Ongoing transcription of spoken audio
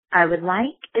I would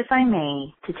like, if I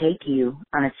may, to take you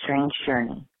on a strange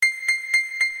journey.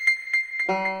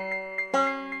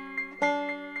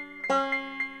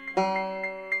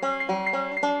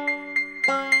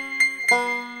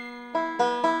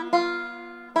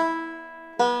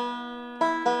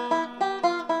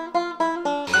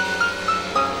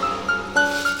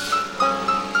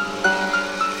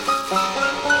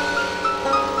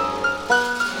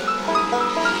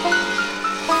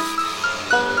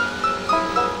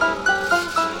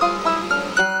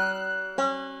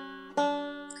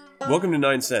 Welcome to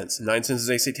 9 Cents. 9 Cents is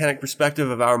a satanic perspective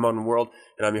of our modern world,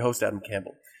 and I'm your host, Adam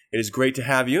Campbell. It is great to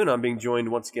have you, and I'm being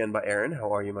joined once again by Erin.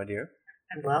 How are you, my dear?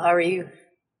 I'm well. How are you?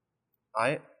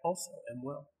 I also am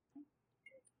well.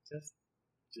 Just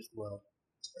well.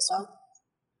 So?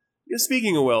 Yeah,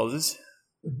 speaking of wells, this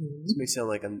may sound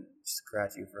like I'm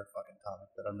scratching for a fucking topic,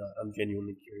 but I'm not. I'm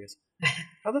genuinely curious.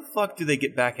 How the fuck do they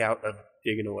get back out of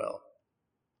digging a well?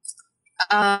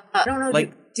 I don't know.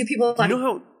 Like, do people do you know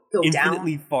how go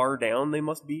infinitely down? far down they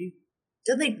must be?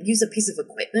 Did they use a piece of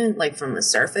equipment like from the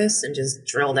surface and just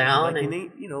drill down? Like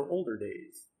in older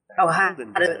days. Oh,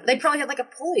 they probably had like a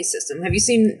pulley system. Have you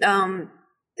seen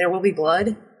There Will Be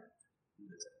Blood?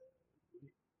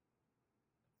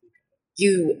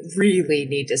 You really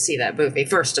need to see that movie,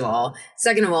 first of all.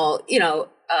 Second of all,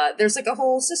 there's like a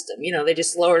whole system. They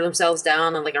just lower themselves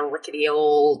down on like a rickety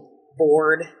old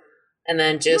board and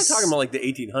then just... I'm not talking about like the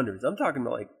 1800s. I'm talking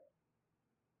about like,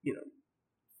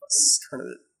 turn of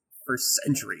the first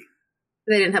century.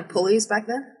 They didn't have pulleys back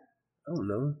then? I don't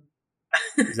know.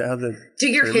 Is that how the do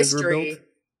your pyramids were history. built?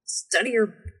 Study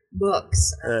your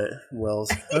books. Wells.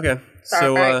 Okay.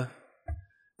 So,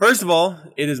 first of all,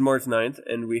 it is March 9th,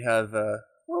 and we have,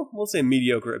 we'll say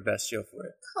mediocre at best show for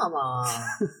it. Come on.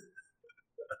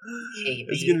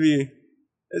 It's gonna be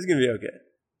okay.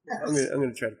 Yes. I'm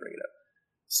gonna try to bring it up.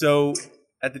 So,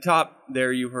 at the top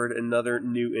there, you heard another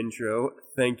new intro.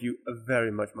 Thank you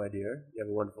very much, my dear. You have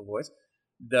a wonderful voice.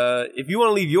 If you want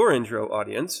to leave your intro,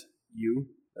 audience,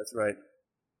 that's right.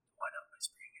 Why not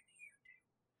whispering in the ear?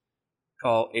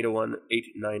 Call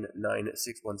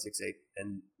 801-899-6168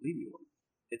 and leave me one.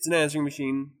 It's an answering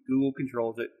machine. Google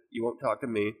controls it. You won't talk to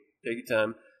me. Take your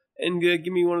time. And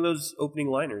give me one of those opening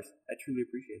liners. I truly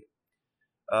appreciate it.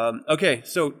 Okay,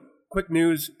 so quick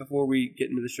news before we get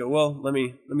into the show. Well, let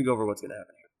me go over what's going to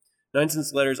happen here. 9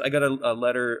 Cents letters. I got a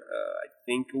letter, I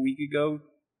think a week ago,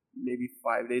 maybe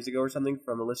 5 days ago or something,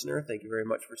 from a listener. Thank you very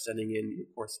much for sending in your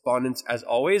correspondence, as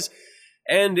always.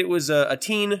 And it was a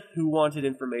teen who wanted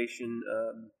information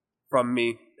from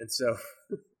me, and so,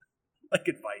 like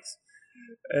advice.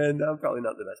 And I'm probably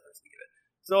not the best person to give it.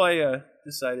 So I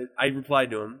decided, I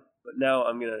replied to him, but now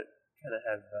I'm going to kind of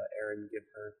have Erin give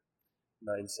her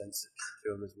 9 cents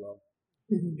to him as well.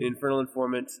 Infernal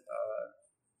Informant,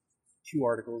 2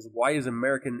 articles. Why is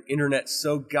American internet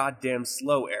so goddamn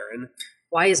slow, Erin?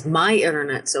 Why is my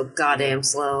internet so goddamn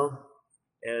slow?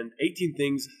 And 18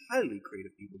 things highly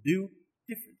creative people do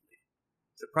differently.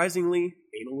 Surprisingly,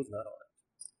 anal was not on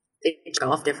it. They get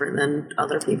off different than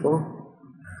other people.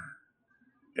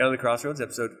 Down to the Crossroads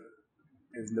episode.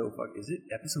 There's no fuck. Is it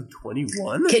episode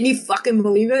 21? Can you fucking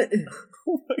believe it?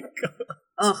 Oh my god.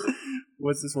 Oh.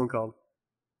 What's this one called?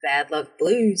 Bad Luck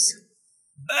Blues.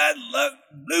 Bad Luck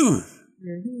Blues.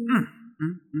 Mm-hmm.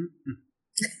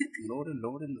 Lordy.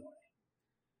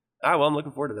 Well, I'm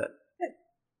looking forward to that.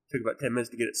 Took about 10 minutes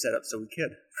to get it set up so we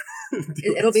could.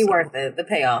 It'll be worth it. The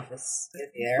payoff is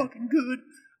there. Fucking good.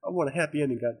 I want a happy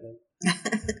ending, goddamn.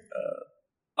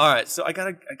 All right, so I got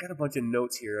a bunch of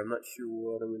notes here. I'm not sure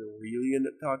what I'm going to really end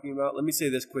up talking about. Let me say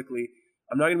this quickly.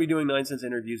 I'm not going to be doing 9 Cents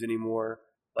interviews anymore.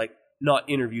 Like, not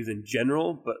interviews in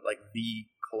general, but like the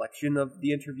collection of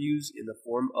the interviews in the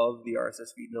form of the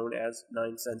RSS feed known as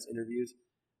 9 Cents interviews.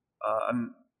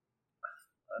 I'm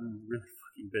really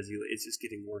fucking busy. It's just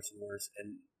getting worse and worse,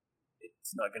 and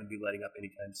it's not going to be letting up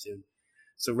anytime soon.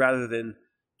 So rather than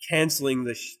canceling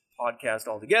the podcast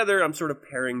altogether, I'm sort of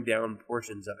paring down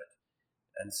portions of it.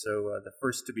 And so the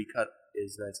first to be cut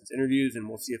is 9 Cents interviews, and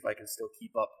we'll see if I can still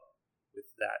keep up with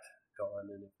that going.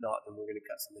 And if not, then we're going to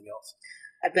cut something else.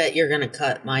 I bet you're going to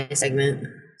cut my segment.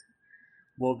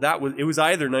 Well, it was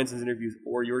either 9 Cents interviews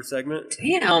or your segment.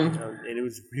 Damn. And it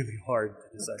was really hard to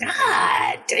decide.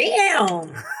 God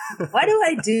damn. Why do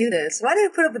I do this? Why do I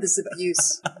put up with this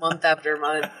abuse month after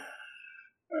month?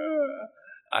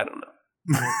 I don't know.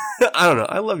 I don't know.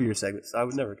 I love your segment, so I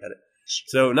would never cut it.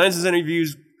 So 9 Cents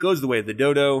interviews goes the way of the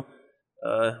dodo.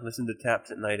 Listen to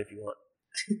Taps at night if you want.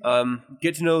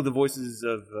 Get to know the voices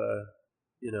of,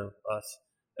 us.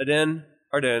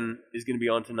 Arden is going to be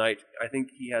on tonight. I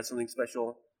think he has something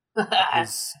special.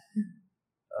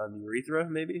 urethra,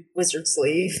 maybe? Wizard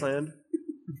sleeve. Planned.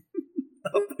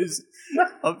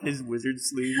 up his wizard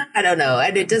sleeve. I don't know.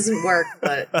 And it doesn't work,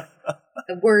 but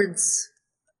the words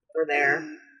were there.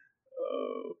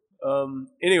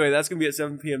 Anyway, that's going to be at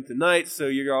 7 p.m. tonight, so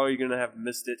you're all going to have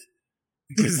missed it.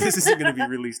 Because this isn't going to be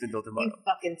released until tomorrow.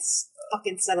 You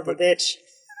fucking son of a bitch.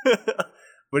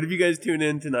 But if you guys tune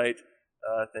in tonight,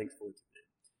 thanks for tuning in.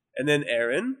 And then,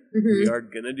 Aaron, we are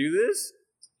going to do this?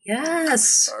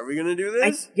 Yes. Are we going to do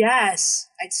this? Yes.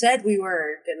 I said we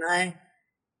were, didn't I?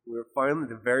 We're finally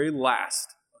the very last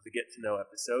of the Get to Know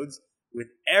episodes with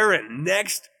Aaron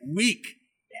next week.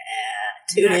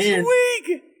 Yeah, tune in. Next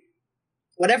week!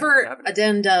 Whatever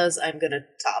Aden does, I'm going to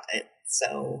top it.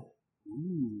 So,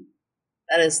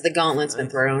 that is the gauntlet's been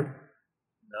thrown.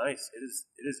 Nice. It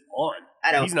is on.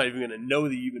 He's not even going to know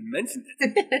that you even mentioned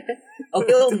it. Oh,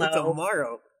 he'll know.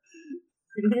 Tomorrow.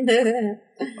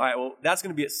 All right, well, that's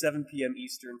going to be at 7 p.m.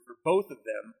 Eastern for both of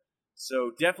them.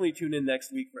 So definitely tune in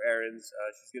next week for Aaron's.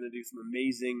 She's going to do some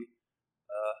amazing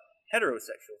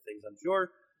heterosexual things, I'm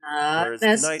sure. Whereas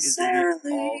tonight is going to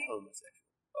be all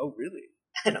homosexual. Oh, really?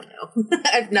 I don't know.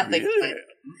 I have nothing. Really?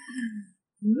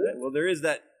 Well, there is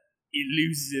that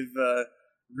elusive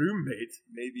roommate.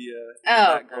 Maybe in the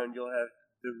background you'll have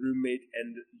the roommate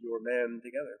and your man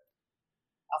together.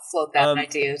 I'll float that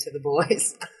idea to the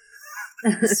boys.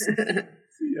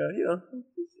 Yeah,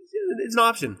 it's an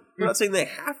option. I'm not saying they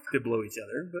have to blow each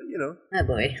other, but oh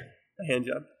boy, a hand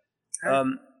job.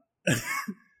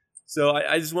 So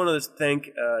I just want to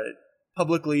thank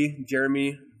publicly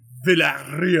Jeremy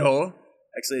Villarreal.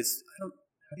 Actually, is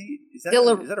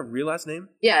that a real last name?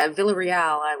 Yeah,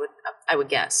 Villarreal. I would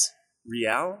guess.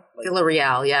 Real? Like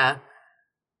Villarreal, yeah.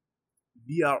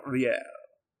 Villarreal.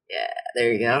 Yeah,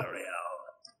 there you go. Villarreal.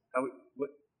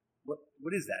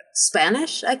 What is that?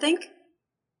 Spanish, I think.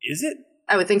 Is it?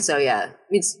 I would think so, yeah.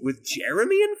 With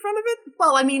Jeremy in front of it?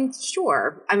 Well, I mean,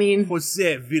 sure.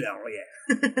 Jose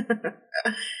Villarreal.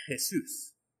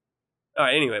 Jesus. All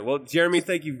right, anyway. Well, Jeremy,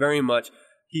 thank you very much.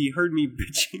 He heard me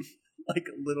bitching like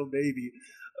a little baby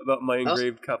about my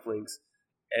engraved cufflinks.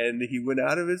 And he went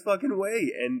out of his fucking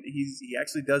way. And he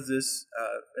actually does this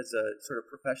as a sort of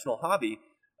professional hobby,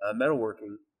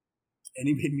 metalworking. And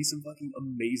he made me some fucking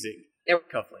amazing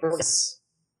cufflinks.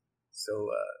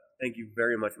 So thank you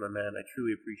very much, my man. I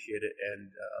truly appreciate it. And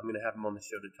I'm going to have him on the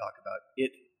show to talk about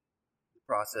it, the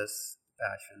process, the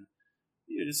passion.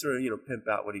 Just sort of, pimp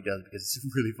out what he does because it's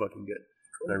really fucking good.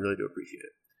 Cool. And I really do appreciate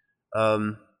it.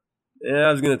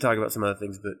 I was going to talk about some other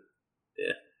things, but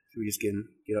yeah. Should we just get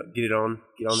on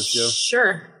the show?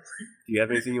 Sure. Do you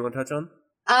have anything you want to touch on?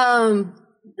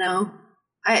 No.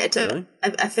 I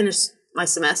finished my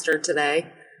semester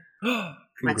today.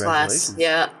 My class.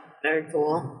 Yeah, very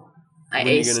cool. When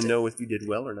are you going to know if you did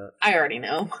well or not? I already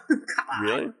know. Come on.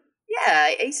 Really? Yeah,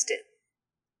 I aced it.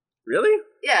 Really?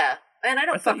 Yeah, and I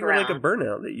don't fuck you around. Were like a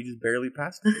burnout that you just barely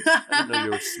passed. I didn't know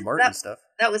you were smart and stuff.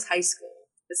 That was high school.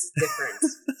 This is different.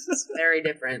 This is very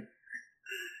different.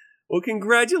 Well,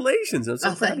 congratulations! I'm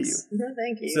so proud of you.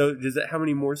 Thank you. So, how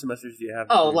many more semesters do you have?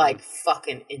 Oh, like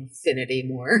fucking infinity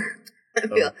more. I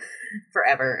feel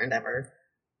forever and ever.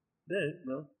 Yeah,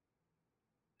 well,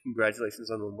 congratulations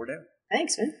on one more down.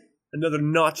 Thanks, man. Another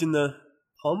notch in the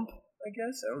pump, I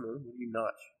guess. I don't know. What do you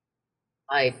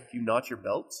notch? Do you notch your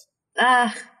belts?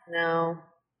 No.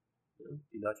 Do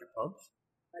you notch your pumps?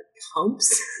 Pumps?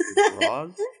 Your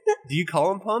bras? Do you call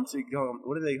them pumps? Or you call them,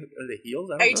 what are they? Are they heels?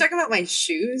 Are you talking about my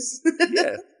shoes?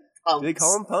 Yeah. Pumps. Do they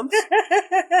call them pumps?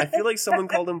 I feel like someone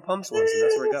called them pumps once, and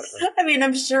that's where I got it from. I mean,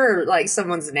 I'm sure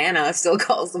someone's nana still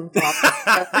calls them pumps.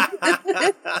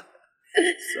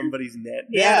 Somebody's net.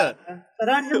 Yeah. Put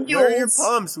on your mules. Where are your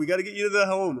pumps? We got to get you to the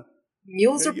home.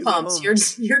 Mules or pumps? Your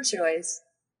choice.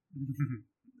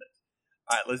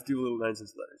 All right, let's do a little 9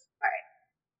 cents letters. All right.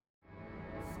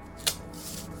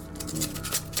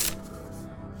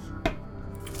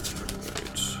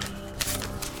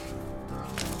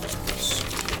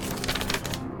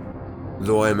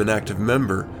 Though I am an active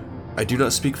member, I do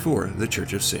not speak for the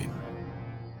Church of Satan.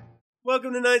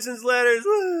 Welcome to 9 cents letters.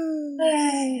 Woo!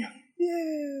 Hey.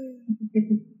 Yeah.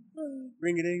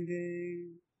 Ring a ding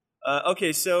ding.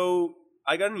 Okay, so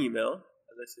I got an email,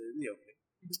 as I said in the opening.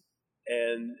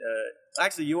 And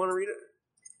actually, you want to read it?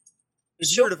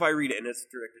 It's sure. Weird if I read it and it's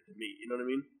directed to me. You know what I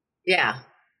mean? Yeah.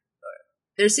 Right.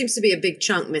 There seems to be a big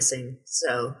chunk missing,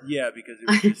 so. Yeah, because it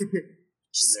was just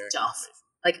stuff.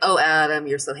 Like, oh, Adam,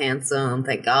 you're so handsome.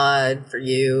 Thank God for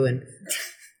you. And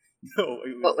no,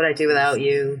 what would I do without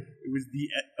you? It was the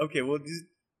okay. Well, just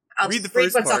I'll read the read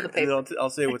first what's part, on the paper. and then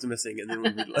I'll say what's missing, and then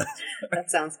we'll read the last.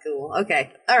 That sounds cool.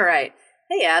 Okay, all right.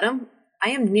 Hey, Adam. I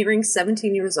am nearing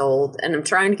 17 years old, and I'm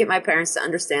trying to get my parents to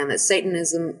understand that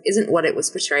Satanism isn't what it was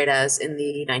portrayed as in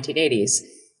the 1980s,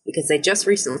 because they just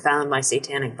recently found my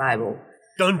satanic Bible.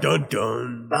 Dun dun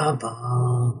dun. Bum,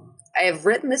 bum. I have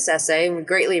written this essay and would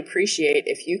greatly appreciate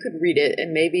if you could read it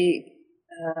and maybe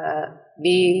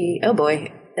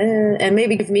and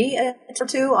maybe give me a or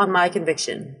two on my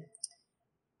conviction.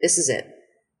 This is it.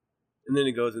 And then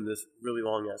it goes in this really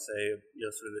long essay of,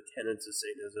 sort of the tenets of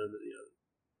Satanism,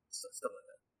 stuff like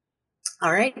that.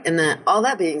 All right, and then all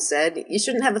that being said, you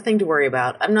shouldn't have a thing to worry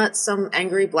about. I'm not some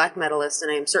angry black metalist,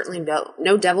 and I am certainly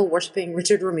no devil-worshipping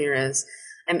Richard Ramirez.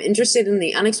 I'm interested in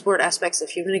the unexplored aspects of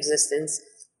human existence,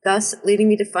 thus leading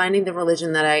me to finding the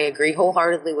religion that I agree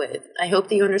wholeheartedly with. I hope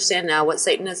that you understand now what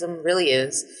Satanism really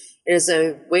is. It is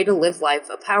a way to live life,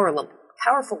 a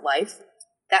powerful life,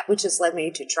 that which has led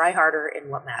me to try harder in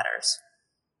what matters.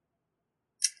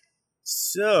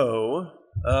 So,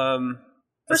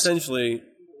 essentially,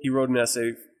 he wrote an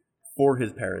essay for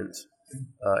his parents,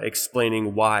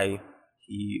 explaining why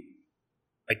he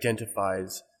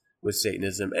identifies with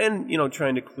Satanism and,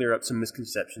 trying to clear up some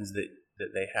misconceptions that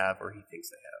they have or he thinks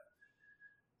they have.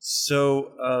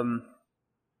 So,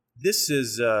 this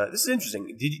is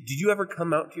interesting. Did you ever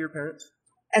come out to your parents?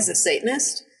 As a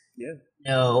Satanist? Yeah.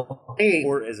 No.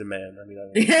 Or as a man. I mean,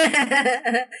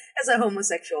 as a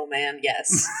homosexual man,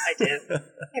 yes, I did.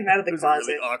 Came out of the closet. It was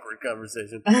a really awkward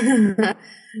conversation.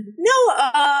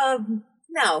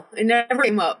 No, it never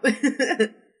came up.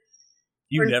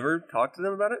 You never talked to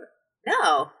them about it?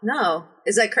 No.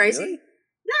 Is that crazy? Really?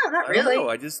 No, not really.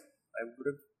 I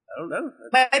don't know.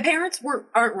 My parents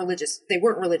aren't religious. They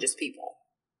weren't religious people,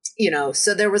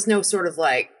 so there was no sort of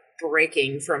like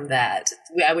breaking from that.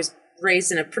 I was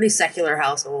raised in a pretty secular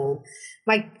household.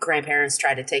 My grandparents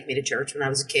tried to take me to church when I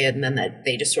was a kid, and then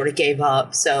they just sort of gave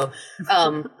up. So,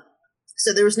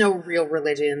 so there was no real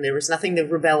religion. There was nothing to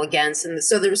rebel against, and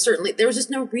so there was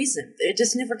just no reason. It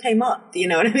just never came up. You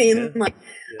know what I mean?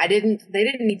 Yeah. They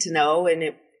didn't need to know,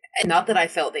 and not that I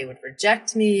felt they would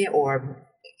reject me or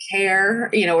care,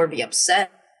 or be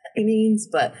upset. By any means,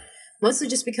 but mostly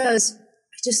just because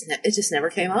it just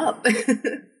never came up.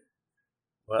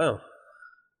 Wow.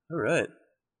 All right.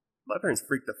 My parents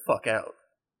freaked the fuck out.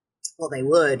 Well, they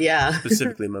would, yeah.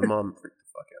 Specifically, my mom freaked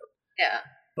the fuck out. Yeah.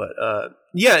 But,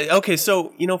 yeah, okay,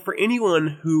 so, for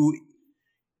anyone who...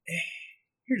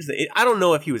 Here's the... I don't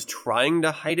know if he was trying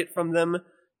to hide it from them,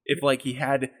 if, he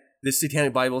had this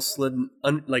satanic Bible slid,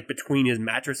 between his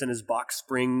mattress and his box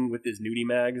spring with his nudie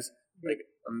mags.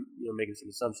 I'm, making some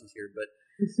assumptions here, but,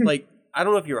 I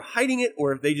don't know if you were hiding it,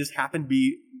 or if they just happened to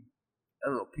be, I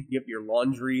don't know, picking up your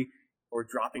laundry, or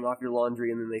dropping off your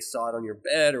laundry, and then they saw it on your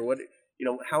bed, or what,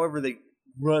 however they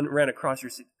ran across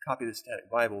your copy of the Satanic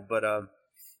Bible. But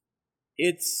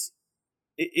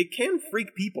it can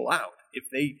freak people out if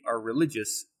they are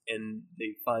religious and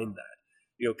they find that,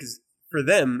 because for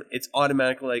them it's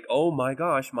automatically like, oh my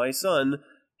gosh, my son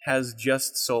has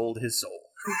just sold his soul,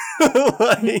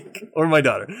 or my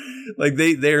daughter,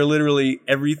 they are literally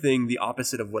everything the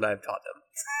opposite of what I've taught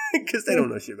them, because they don't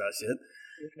know shit about shit.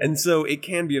 And so it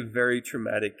can be a very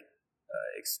traumatic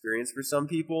experience for some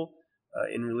people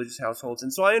in religious households.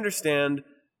 And so I understand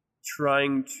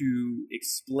trying to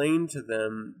explain to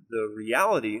them the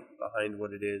reality behind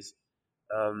what it is.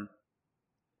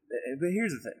 But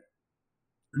here's the thing.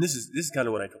 And this is kind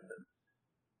of what I told them.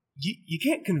 You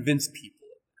can't convince people,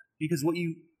 because what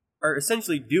you are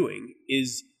essentially doing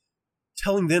is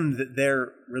telling them that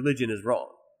their religion is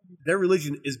wrong. Their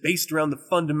religion is based around the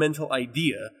fundamental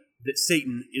idea that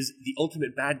Satan is the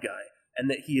ultimate bad guy, and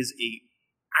that he is a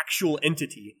actual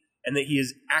entity, and that he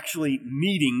is actually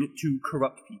needing to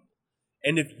corrupt people.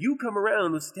 And if you come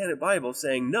around with Satanic Bible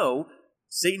saying, no,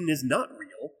 Satan is not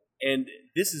real, and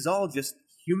this is all just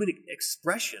human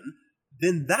expression,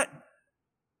 then that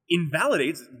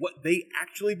invalidates what they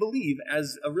actually believe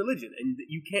as a religion, and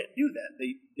you can't do that.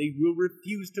 They will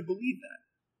refuse to believe that.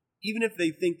 Even if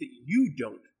they think that you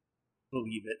don't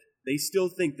believe it, they still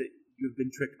think that you've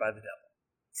been tricked by the devil.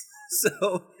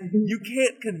 So you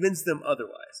can't convince them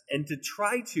otherwise. And to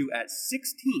try to at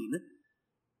 16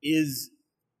 is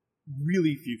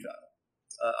really futile.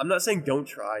 I'm not saying don't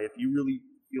try. If you really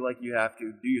feel like you have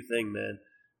to, do your thing, man.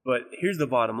 But here's the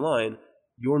bottom line.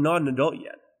 You're not an adult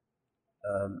yet.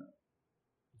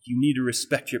 You need to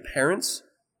respect your parents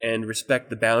and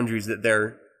respect the boundaries that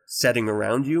they're setting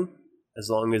around you, as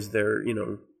long as they're,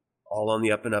 all on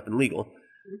the up and up and legal.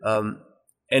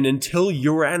 And until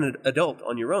you're an adult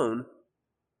on your own,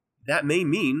 that may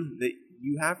mean that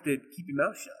you have to keep your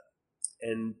mouth shut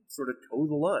and sort of toe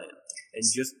the line and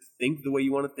just think the way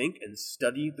you want to think and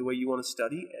study the way you want to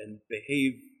study and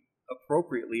behave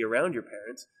appropriately around your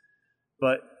parents,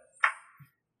 but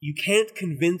you can't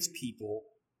convince people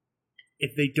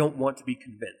if they don't want to be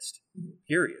convinced,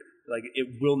 period. Like, it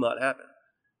will not happen.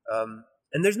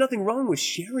 And there's nothing wrong with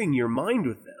sharing your mind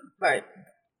with them. Right.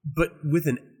 But with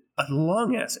a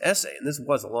long-ass essay, and this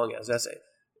was a long-ass essay,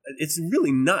 it's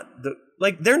really not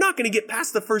they're not going to get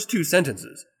past the first 2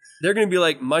 sentences. They're going to be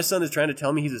like, my son is trying to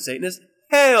tell me he's a Satanist?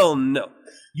 Hell no.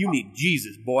 You need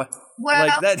Jesus, boy. Well,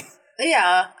 like that.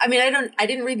 Yeah. I mean, I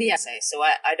didn't read the essay, so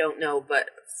I don't know, but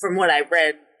from what I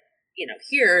read,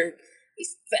 here,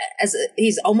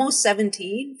 he's almost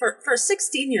 17. For a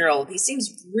 16-year-old, he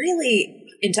seems really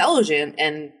intelligent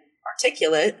and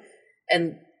articulate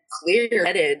and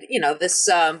clear-headed. This,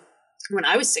 when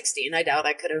I was 16, I doubt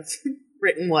I could have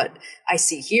written what I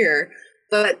see here,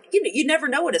 but you never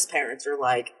know what his parents are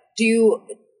like.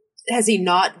 Has he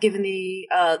not given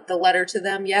the letter to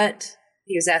them yet?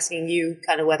 He was asking you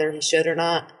kind of whether he should or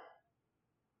not.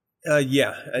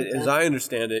 Yeah, as I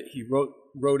understand it, he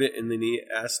wrote it, and then he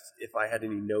asked if I had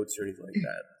any notes or anything like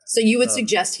that. So you would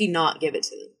suggest he not give it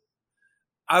to them?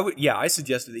 I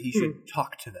suggested that he should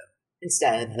talk to them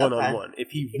instead, one-on-one. Okay. If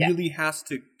he really has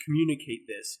to communicate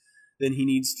this, then he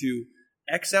needs to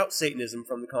X out Satanism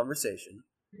from the conversation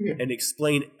and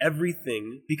explain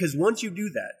everything. Because once you do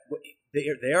that,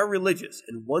 they are religious,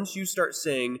 and once you start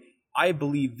saying, I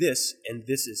believe this, and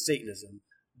this is Satanism,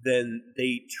 then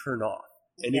they turn off.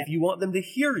 And if you want them to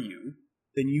hear you,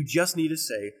 then you just need to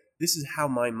say, this is how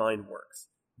my mind works.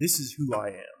 This is who I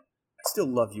am. I still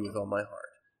love you with all my heart,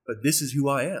 but this is who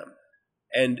I am.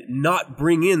 And not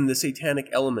bring in the satanic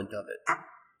element of it.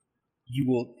 You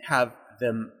will have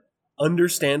them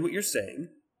understand what you're saying,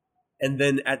 and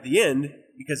then at the end,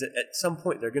 because at some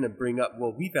point they're going to bring up,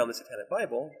 well, we found the Satanic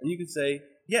Bible, and you can say,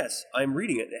 yes, I'm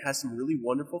reading it. It has some really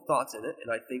wonderful thoughts in it,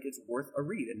 and I think it's worth a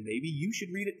read, and maybe you should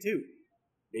read it too.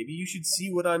 Maybe you should see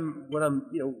what I'm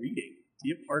reading.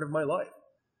 Be a part of my life.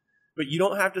 But you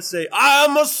don't have to say,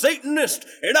 I'm a Satanist,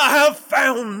 and I have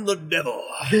found the devil.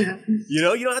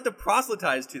 You don't have to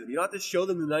proselytize to them. You don't have to show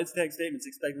them the 9 Satanic Statements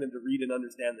expecting them to read and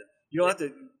understand them. You don't have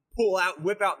to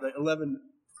whip out the 11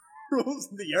 rules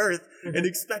of the earth and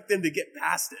expect them to get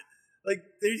past it. Like,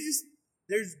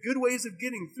 there's good ways of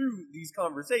getting through these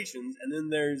conversations, and then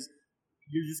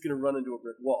you're just going to run into a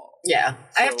brick wall. Yeah. So,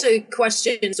 I have to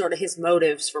question sort of his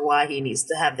motives for why he needs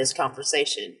to have this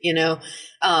conversation.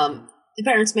 The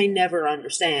parents may never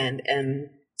understand. And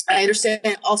I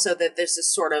understand also that there's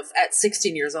this sort of, at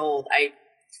 16 years old, I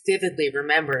vividly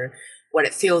remember what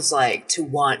it feels like to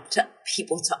want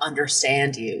people to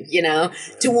understand you,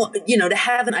 to want, to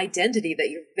have an identity that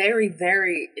you're very,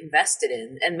 very invested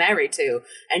in and married to,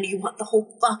 and you want the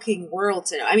whole fucking world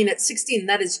to know. I mean, at 16,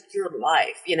 that is your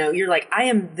life. You're like, I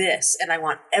am this, and I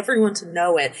want everyone to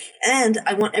know it, and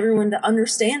I want everyone to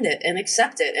understand it and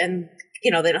accept it, and they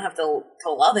don't have to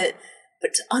love it,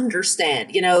 but to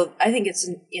understand. I think it's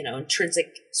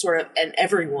intrinsic sort of in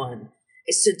everyone.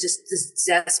 It's to just this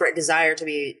desperate desire to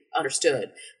be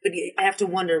understood. But I have to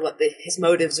wonder what his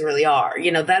motives really are.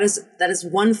 That is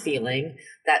one feeling,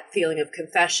 that feeling of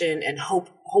confession and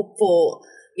hopeful,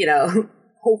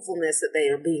 hopefulness that they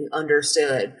are being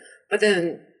understood. But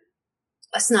then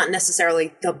that's not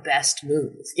necessarily the best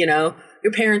move.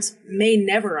 Your parents may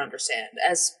never understand.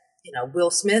 As,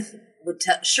 Will Smith would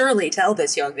surely tell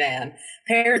this young man,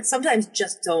 parents sometimes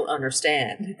just don't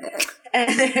understand.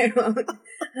 And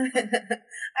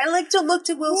I like to look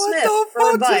to Will Smith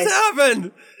for advice. What the fuck just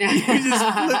happened? You just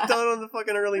flipped on the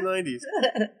fucking early 90s.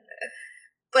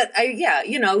 But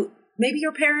maybe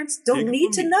your parents don't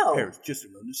need to know. Parents just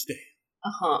don't understand.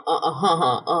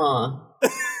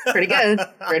 Pretty good.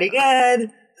 Pretty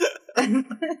good.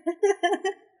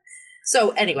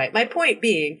 So anyway, my point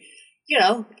being,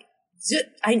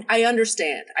 I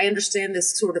understand. I understand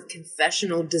this sort of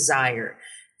confessional desire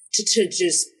to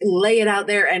just lay it out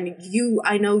there. And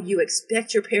I know you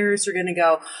expect your parents are going to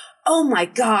go, oh my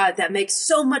God, that makes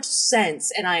so much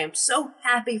sense. And I am so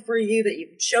happy for you that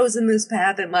you've chosen this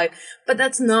path in life. But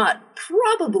that's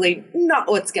probably not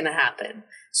what's going to happen.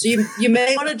 So you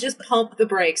may want to just pump the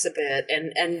brakes a bit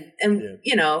and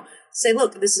say,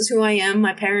 look, this is who I am.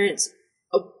 My parents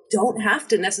don't have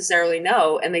to necessarily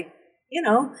know. And they,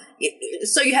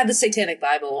 so you have the Satanic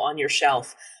Bible on your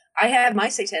shelf. I have my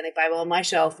Satanic Bible on my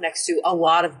shelf next to a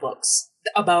lot of books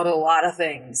about a lot of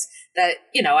things that,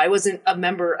 I wasn't a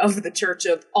member of the church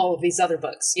of all of these other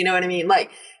books. You know what I mean?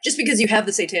 Like, just because you have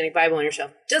the Satanic Bible on your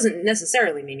shelf doesn't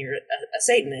necessarily mean you're a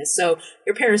Satanist. So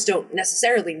your parents don't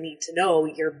necessarily need to know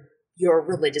your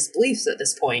religious beliefs at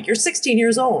this point. You're 16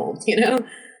 years old,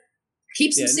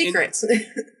 Keep some secrets.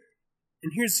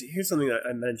 And here's something that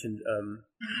I mentioned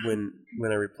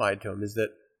when I replied to him, is that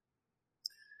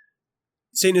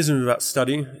Satanism is about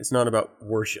study. It's not about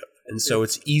worship. And so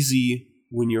it's easy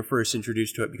when you're first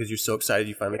introduced to it, because you're so excited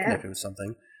you finally connected with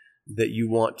something, that you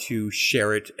want to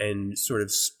share it and sort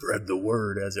of spread the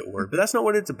word, as it were. But that's not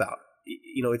what it's about.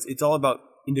 It's all about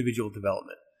individual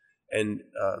development and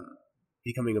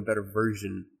becoming a better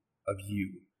version of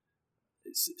you.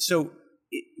 So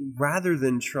rather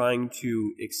than trying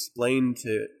to explain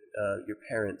to your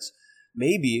parents,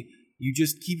 maybe you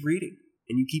just keep reading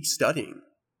and you keep studying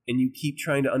and you keep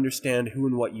trying to understand who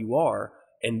and what you are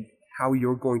and how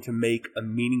you're going to make a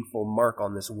meaningful mark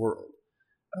on this world.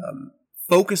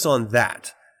 Focus on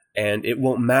that, and it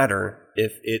won't matter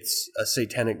if it's a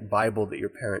satanic Bible that your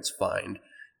parents find,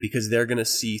 because they're going to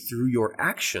see through your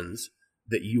actions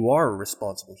that you are a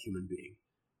responsible human being.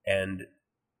 And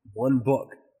one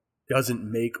book doesn't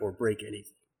make or break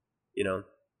anything. I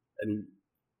mean,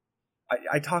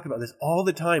 I talk about this all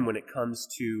the time when it comes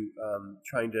to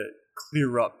trying to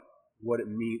clear up what it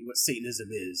means, what Satanism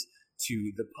is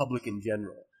to the public in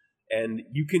general. And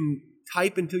you can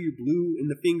type until you're blue in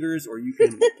the fingers, or you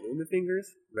can blue in the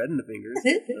fingers, red in the fingers,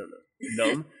 I don't know,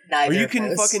 numb. Or you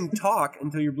can fucking talk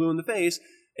until you're blue in the face.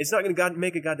 It's not going to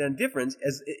make a goddamn difference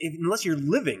unless you're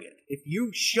living it. If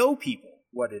you show people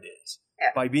what it is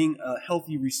by being a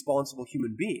healthy, responsible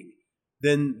human being,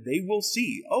 then they will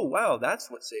see, oh, wow,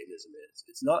 that's what Satanism is.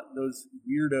 It's not those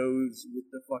weirdos with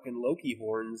the fucking Loki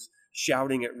horns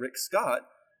shouting at Rick Scott.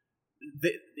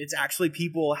 It's actually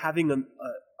people having a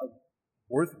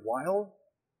worthwhile,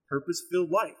 purpose-filled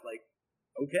life. Like,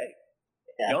 okay,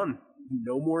 done.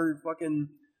 No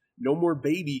more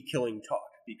baby killing talk,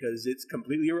 because it's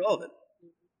completely irrelevant.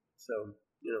 So,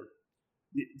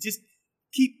 just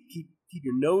keep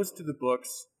your nose to the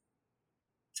books,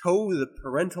 toe the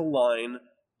parental line.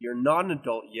 You're not an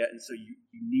adult yet, and so you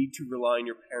need to rely on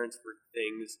your parents for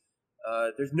things.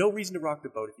 There's no reason to rock the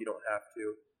boat if you don't have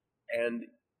to. And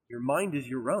your mind is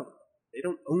your own. They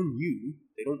don't own you.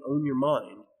 They don't own your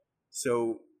mind.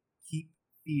 So keep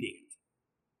feeding it.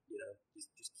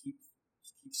 Just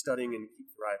keep studying and keep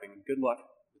thriving. And good luck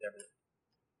with everything.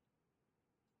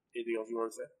 Anything else you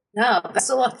want to say? No, best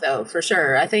of luck though, for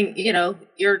sure. I think you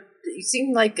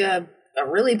seem like a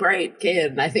really bright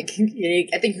kid, and I think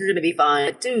you're going to be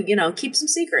fine. Do keep some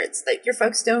secrets that your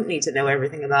folks don't need to know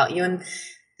everything about you, and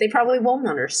they probably won't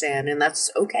understand, and that's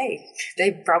okay.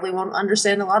 They probably won't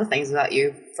understand a lot of things about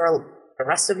you for the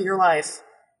rest of your life.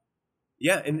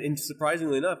 Yeah, and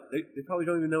surprisingly enough, they probably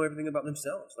don't even know everything about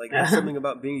themselves. Like, that's something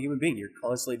about being a human being. You're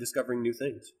constantly discovering new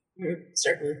things.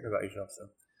 Certainly. About yourself, so.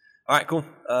 All right, cool.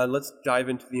 Let's dive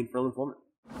into the Infernal Informant.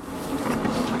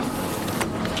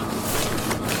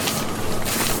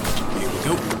 Here we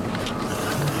go.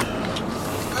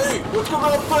 Hey, what's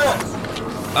coming up fast?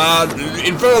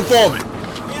 Infernal Informant.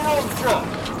 Get on the truck.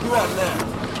 You out now.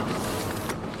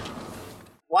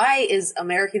 Why is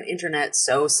American internet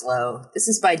so slow? This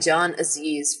is by John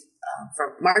Aziz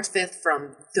from March 5th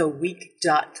from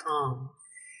theweek.com.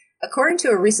 According to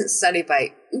a recent study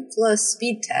by Ookla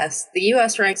Speed Test, the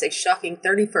U.S. ranks a shocking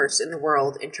 31st in the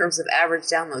world in terms of average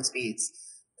download speeds.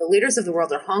 The leaders of the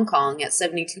world are Hong Kong at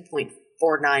 72.49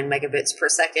 megabits per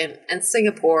second and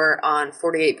Singapore on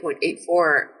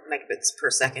 48.84 megabits per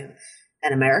second.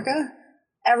 And America?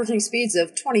 Averaging speeds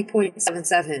of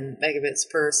 20.77 megabits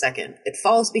per second. It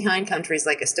falls behind countries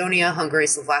like Estonia, Hungary,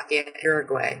 Slovakia, and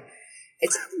Uruguay.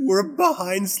 We're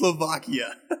behind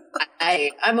Slovakia.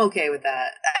 I'm okay with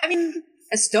that. I mean,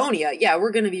 Estonia, yeah,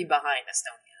 we're going to be behind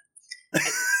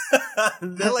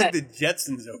Estonia. They're like the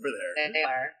Jetsons over there. They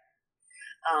are.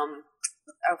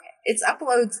 Okay. Its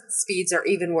upload speeds are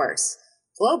even worse.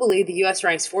 Globally, the U.S.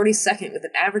 ranks 42nd with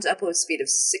an average upload speed of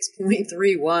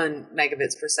 6.31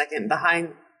 megabits per second,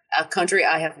 behind a country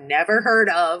I have never heard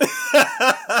of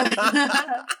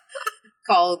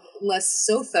called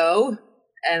Lesotho,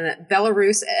 and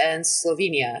Belarus and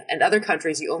Slovenia, and other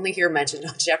countries you only hear mentioned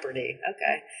on Jeopardy.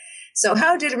 Okay. So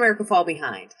how did America fall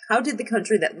behind? How did the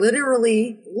country that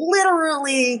literally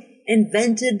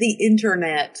invented the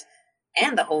internet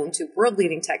and the home to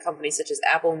world-leading tech companies such as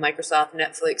Apple, Microsoft,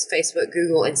 Netflix, Facebook,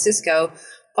 Google, and Cisco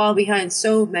fall behind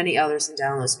so many others in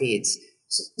download speeds?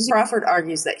 Crawford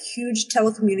argues that huge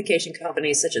telecommunication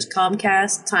companies such as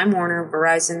Comcast, Time Warner,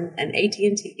 Verizon, and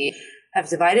AT&T have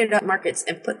divided up markets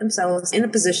and put themselves in a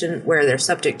position where they're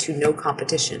subject to no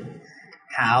competition.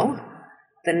 How?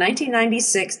 The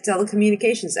 1996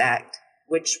 Telecommunications Act,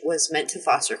 which was meant to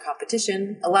foster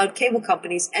competition, allowed cable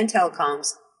companies and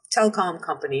telecom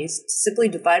companies to simply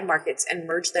divide markets and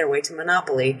merge their way to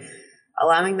monopoly.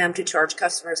 allowing them to charge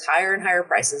customers higher and higher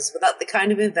prices without the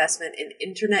kind of investment in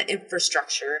internet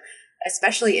infrastructure,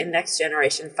 especially in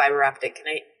next-generation fiber optic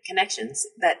connections,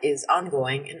 that is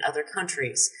ongoing in other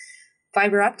countries.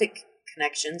 Fiber optic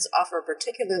connections offer a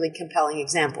particularly compelling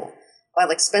example.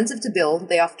 While expensive to build,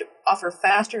 they offer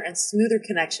faster and smoother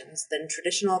connections than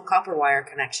traditional copper wire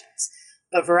connections.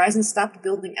 But Verizon stopped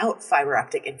building out fiber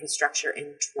optic infrastructure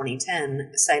in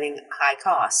 2010, citing high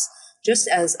costs, just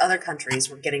as other countries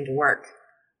were getting to work.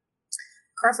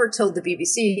 Crawford told the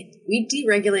BBC, "We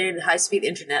deregulated high-speed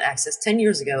internet access 10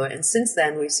 years ago, and since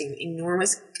then we've seen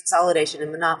enormous consolidation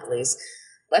and monopolies.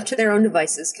 Left to their own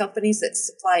devices, companies that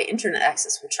supply internet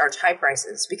access will charge high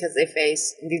prices because they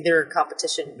face neither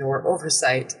competition nor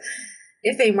oversight.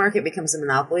 If a market becomes a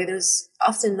monopoly, there's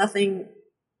often nothing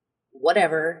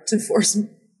whatever to force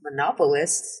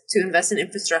monopolists to invest in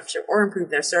infrastructure or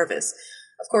improve their service.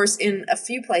 Of course, in a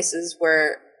few places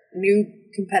where new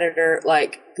competitor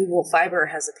like Google Fiber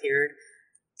has appeared,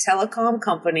 telecom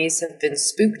companies have been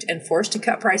spooked and forced to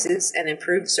cut prices and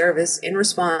improve service in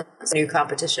response to new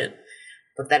competition.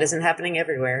 But that isn't happening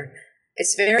everywhere.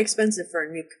 It's very expensive for a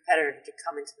new competitor to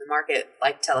come into the market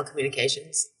like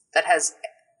telecommunications that has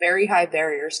very high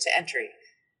barriers to entry.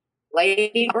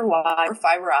 Laying copper wire or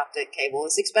fiber optic cable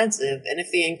is expensive, and if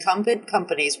the incumbent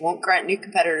companies won't grant new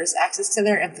competitors access to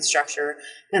their infrastructure,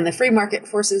 then the free market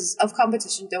forces of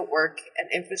competition don't work and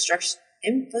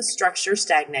infrastructure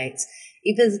stagnates,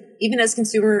 even as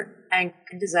consumer and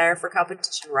desire for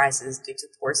competition rises due to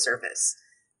poor service."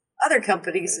 Other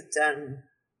companies have done...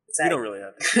 You don't really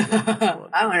have to.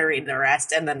 I want to read the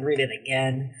rest and then read it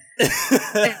again.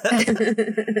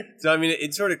 So, I mean,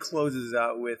 it sort of closes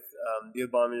out with the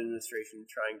Obama administration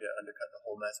trying to undercut the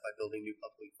whole mess by building new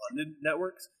publicly funded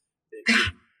networks that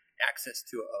give access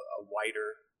to a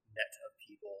wider net of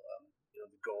people.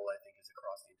 The goal, I think, is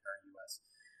across the entire U.S.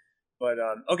 But,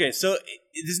 okay, so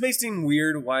this may seem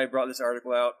weird why I brought this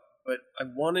article out, but I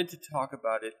wanted to talk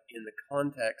about it in the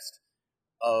context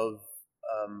of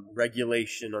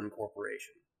regulation on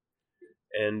corporation,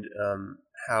 and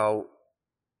how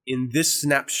in this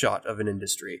snapshot of an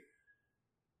industry,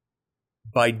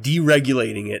 by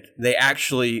deregulating it, they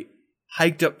actually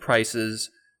hiked up prices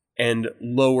and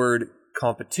lowered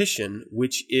competition,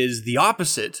 which is the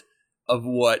opposite of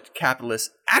what capitalists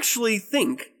actually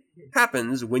think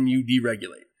happens when you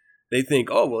deregulate. They think,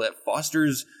 oh, well, that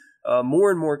fosters more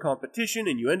and more competition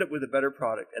and you end up with a better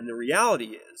product. And the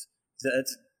reality is that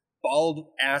it's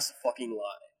bald-ass fucking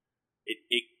lie.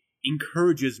 It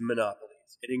encourages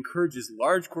monopolies. It encourages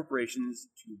large corporations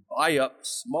to buy up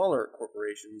smaller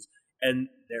corporations, and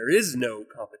there is no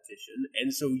competition,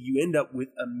 and so you end up with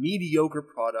a mediocre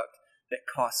product that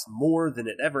costs more than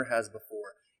it ever has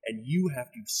before, and you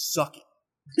have to suck it.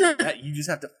 You just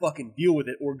have to fucking deal with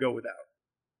it or go without.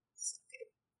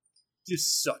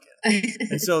 Just suck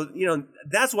it. And so,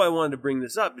 that's why I wanted to bring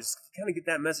this up, is to kind of get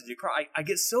that message across. I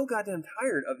get so goddamn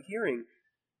tired of hearing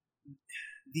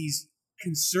these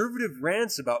conservative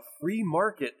rants about free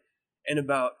market and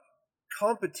about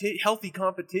healthy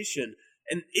competition,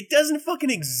 and it doesn't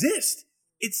fucking exist.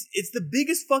 It's the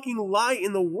biggest fucking lie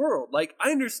in the world. Like,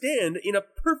 I understand in a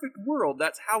perfect world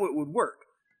that's how it would work.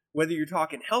 Whether you're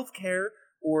talking healthcare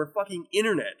or fucking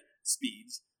internet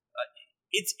speeds,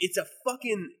 it's a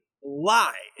fucking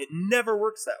lie. It never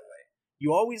works that way.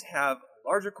 You always have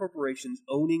larger corporations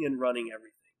owning and running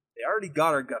everything. They already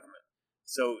got our government.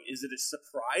 So is it a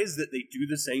surprise that they do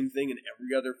the same thing in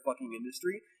every other fucking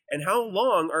industry? And how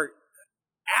long are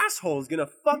assholes gonna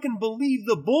fucking believe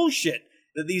the bullshit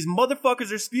that these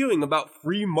motherfuckers are spewing about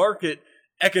free market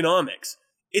economics?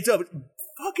 It's a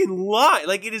fucking lie.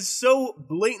 Like, it is so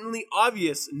blatantly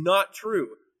obvious not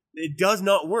true. It does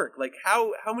not work. Like,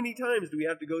 how many times do we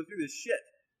have to go through this shit?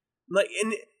 Like,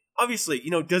 and obviously,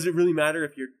 does it really matter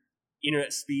if your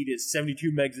internet speed is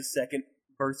 72 megs a second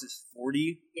versus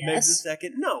 40 megs a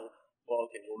second? No. Well,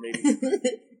 okay, maybe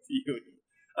you.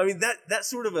 I mean, that's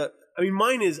sort of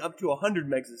mine is up to 100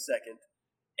 megs a second,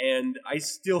 and I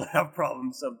still have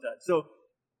problems sometimes. So,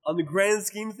 on the grand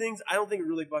scheme of things, I don't think it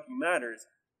really fucking matters.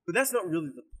 But that's not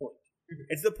really the point.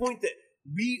 It's the point that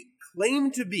we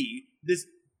claim to be this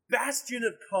bastion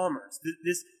of commerce,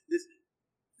 this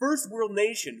first world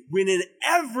nation, when in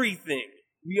everything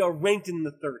we are ranked in the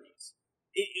 30s.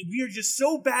 We are just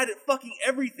so bad at fucking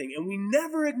everything, and we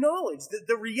never acknowledge that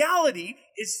the reality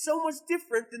is so much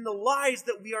different than the lies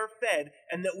that we are fed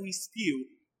and that we spew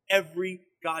every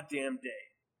goddamn day.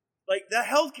 Like the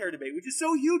healthcare debate, which is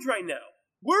so huge right now.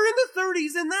 We're in the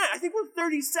 30s in that. I think we're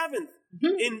 37th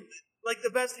in like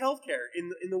the best healthcare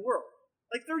in the world.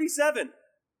 Like 37.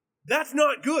 That's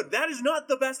not good. That is not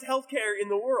the best healthcare in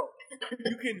the world.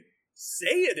 You can say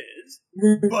it is,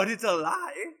 but it's a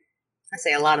lie. I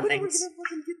say a lot of things.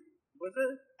 What's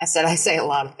that? I said I say a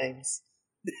lot of things.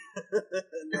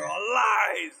 They're all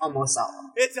lies. Almost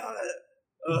all. It's all. I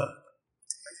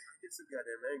get so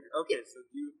goddamn angry. Okay, so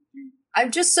you.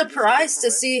 I'm just surprised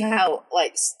to see how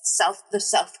like the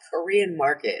South Korean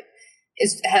market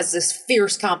has this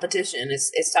fierce competition.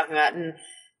 It's talking about, and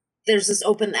there's this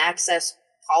open access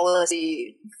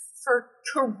policy for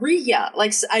Korea.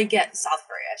 Like, I get South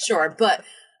Korea, sure, but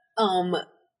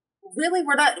really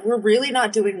we're really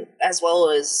not doing as well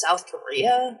as South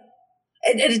Korea.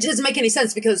 And it doesn't make any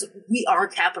sense because we are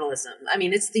capitalism. I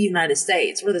mean, it's the United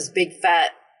States. We're this big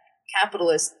fat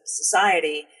capitalist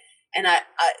society, and I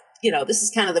this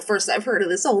is kind of the first I've heard of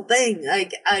this whole thing.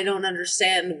 Like, I don't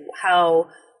understand how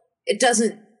it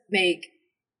doesn't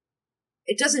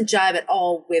jive at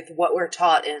all with what we're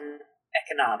taught in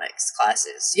economics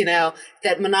classes.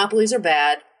 That monopolies are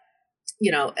bad.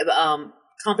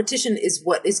 Competition is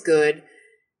what is good.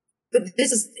 But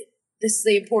this is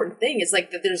the important thing. It's like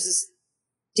that there's this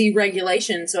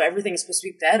deregulation, so everything is supposed to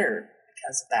be better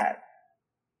because of that.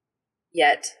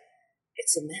 Yet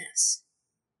it's a mess.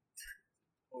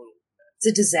 It's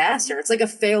a disaster. It's like a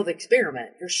failed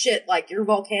experiment. Your shit, like your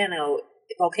volcano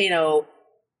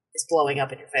is blowing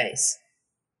up in your face.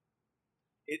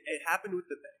 It happened with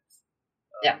the banks.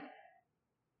 Yeah.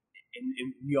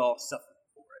 And we all suffered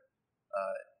for it.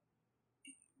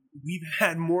 We've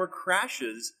had more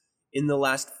crashes in the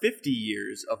last 50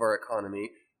 years of our economy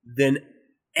than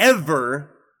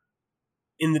ever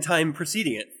in the time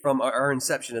preceding it from our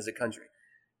inception as a country.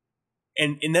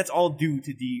 And that's all due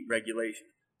to deregulation.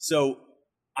 So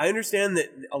I understand that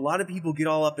a lot of people get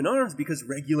all up in arms because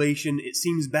regulation, it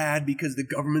seems bad because the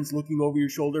government's looking over your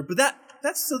shoulder, but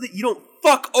that's so that you don't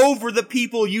fuck over the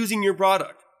people using your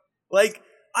product. Like,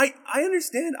 I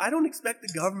understand, I don't expect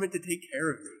the government to take care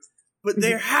of me, but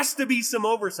there has to be some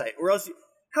oversight, or else,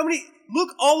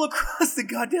 look all across the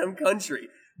goddamn country.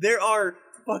 There are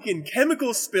fucking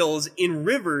chemical spills in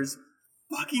rivers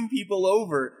fucking people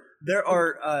over. There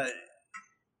are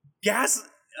gas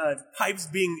pipes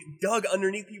being dug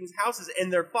underneath people's houses,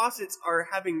 and their faucets are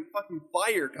having fucking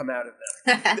fire come out of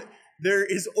them. There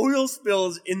is oil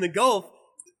spills in the Gulf.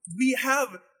 We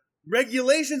have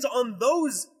regulations on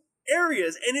those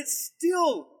areas, and it's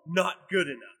still not good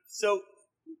enough. So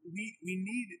we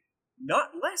need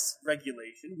not less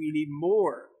regulation, we need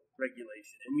more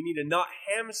regulation, and we need to not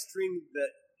hamstring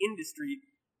the industry,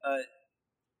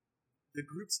 the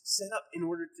groups set up in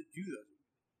order to do those.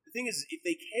 The thing is, if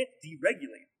they can't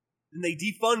deregulate, then they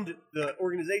defund the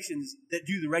organizations that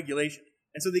do the regulation,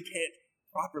 and so they can't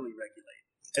properly regulate.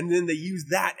 And then they use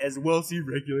that as, well, see,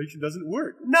 regulation doesn't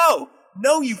work. No,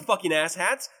 you fucking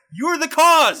asshats, you're the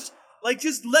cause. Like,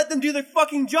 just let them do their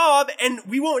fucking job, and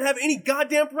we won't have any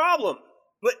goddamn problem.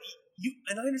 But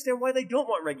and I understand why they don't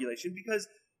want regulation, because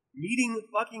meeting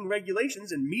fucking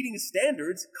regulations and meeting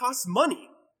standards costs money.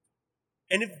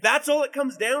 And if that's all it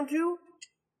comes down to,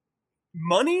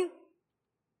 money,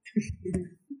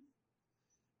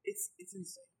 it's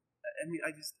insane. I mean,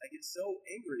 I get so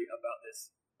angry about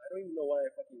this. I don't even know why I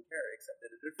fucking care, except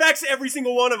that it affects every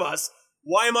single one of us.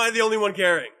 Why am I the only one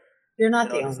caring? You're not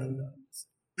the only one.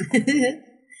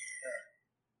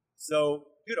 So,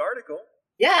 good article.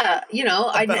 Yeah,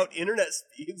 about internet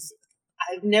speeds.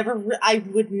 I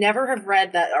would never have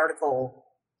read that article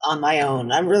on my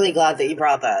own. I'm really glad that you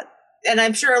brought that. And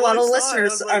I'm sure a lot of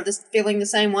listeners are feeling the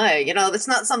same way. That's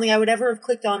not something I would ever have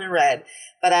clicked on and read,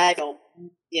 but I felt,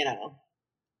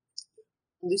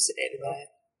 elucidated by it.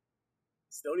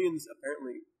 Estonia is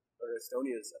apparently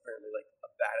like a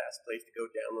badass place to go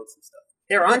download some stuff.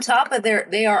 They're on top of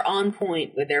they are on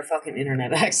point with their fucking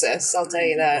internet access. I'll tell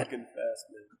you that. Fucking fast,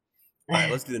 man. All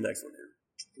right, let's do the next one here.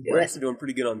 We're actually doing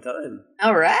pretty good on time.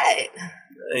 All right.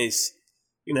 Nice.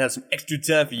 You're gonna have some extra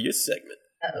time for your segment.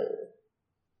 Oh.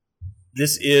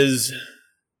 This is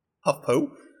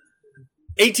HuffPo.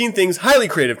 18 things highly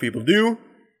creative people do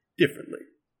differently.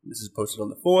 This is posted on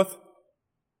the 4th,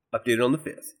 updated on the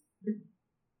 5th.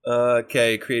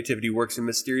 Okay, creativity works in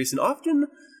mysterious and often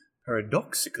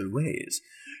paradoxical ways.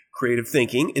 Creative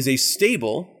thinking is a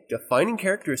stable, defining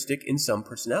characteristic in some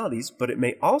personalities, but it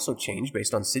may also change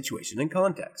based on situation and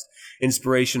context.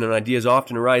 Inspiration and ideas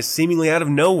often arise seemingly out of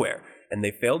nowhere, and they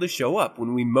fail to show up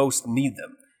when we most need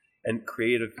them. And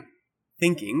creative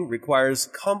thinking requires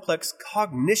complex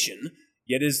cognition,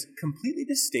 yet is completely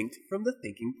distinct from the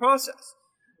thinking process.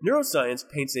 Neuroscience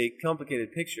paints a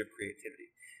complicated picture of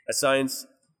creativity. As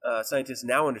scientists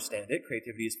now understand it,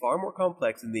 creativity is far more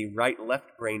complex than the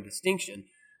right-left brain distinction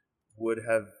would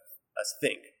have us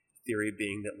think. theory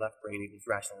being that left brain equals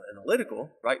rational and analytical,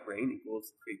 right brain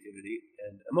equals creativity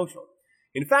and emotional.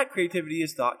 In fact, creativity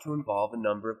is thought to involve a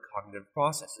number of cognitive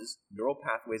processes, neural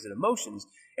pathways, and emotions,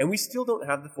 and we still don't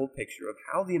have the full picture of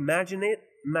how the imaginative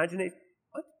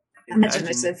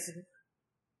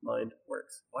mind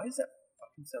works. Why does that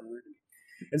fucking sound weird to me?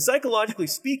 And psychologically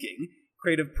speaking,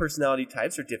 creative personality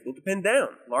types are difficult to pin down,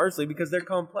 largely because they're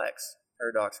complex,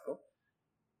 paradoxical,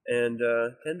 and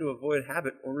tend to avoid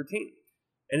habit or routine.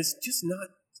 And it's just not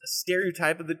a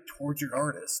stereotype of the tortured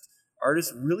artist.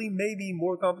 Artists really may be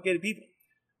more complicated people.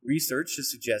 Research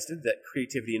has suggested that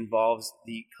creativity involves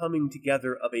the coming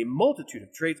together of a multitude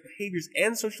of traits, behaviors,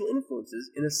 and social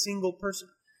influences in a single person.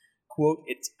 Quote,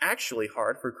 it's actually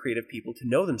hard for creative people to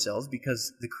know themselves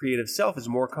because the creative self is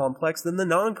more complex than the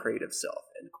non-creative self.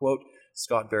 End quote.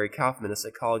 Scott Barry Kaufman, a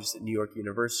psychologist at New York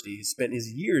University, has spent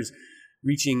his years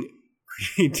reaching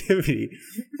creativity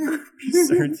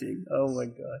researching. Oh my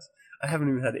gosh. I haven't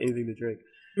even had anything to drink.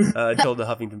 Told the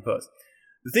Huffington Post.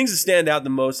 The things that stand out the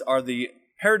most are the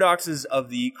paradoxes of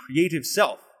the creative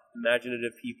self.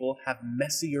 Imaginative people have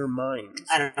messier minds.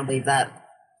 I don't believe that.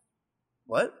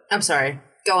 What? I'm sorry.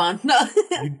 Go on. No,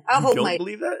 you don't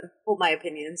believe that? Hold my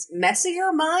opinions.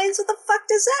 Messier minds? What the fuck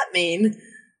does that mean?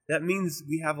 That means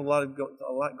we have a lot going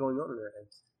on in our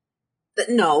heads.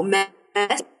 No,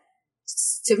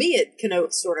 to me it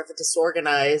connotes sort of a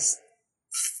disorganized,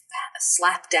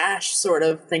 slapdash sort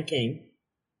of thinking.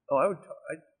 Oh,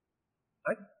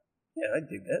 I'd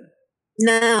dig that.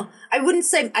 No, I wouldn't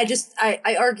say.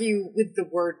 I argue with the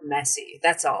word messy.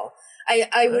 That's all.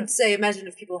 I would say imagine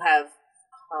if people have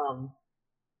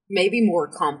maybe more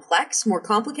complex, more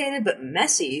complicated, but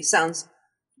messy sounds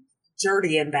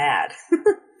dirty and bad.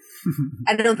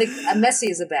 I don't think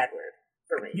messy is a bad word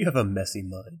for me. You have a messy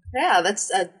mind. Yeah, that's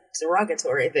a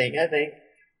derogatory thing, I think.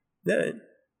 Yeah.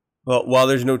 Well, while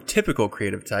there's no typical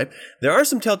creative type, there are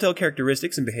some telltale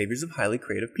characteristics and behaviors of highly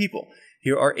creative people.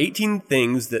 Here are 18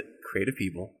 things that creative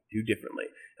people do differently.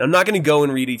 And I'm not going to go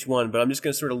and read each one, but I'm just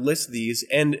going to sort of list these.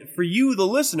 And for you, the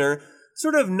listener,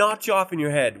 sort of notch off in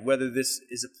your head whether this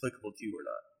is applicable to you or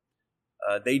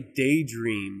not. They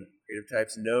daydream. Creative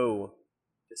types know,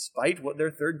 despite what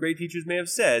their third grade teachers may have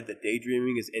said, that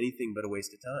daydreaming is anything but a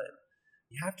waste of time.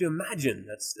 You have to imagine.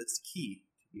 That's the key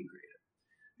to being creative.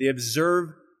 They observe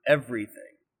everything.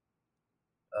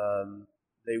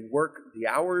 They work the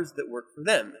hours that work for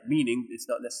them, meaning it's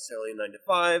not necessarily a 9 to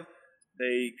 5.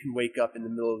 They can wake up in the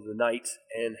middle of the night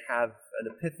and have an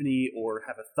epiphany or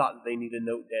have a thought that they need to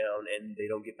note down, and they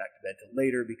don't get back to bed till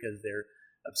later because they're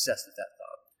obsessed with that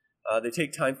thought. They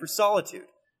take time for solitude.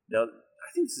 Now, I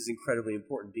think this is incredibly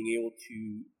important, being able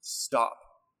to stop,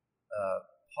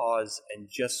 pause, and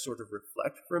just sort of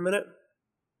reflect for a minute.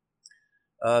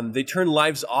 They turn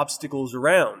life's obstacles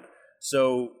around.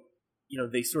 So,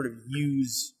 they sort of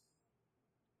use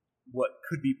what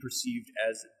could be perceived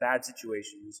as bad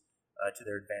situations to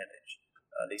their advantage.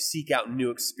 They seek out new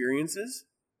experiences.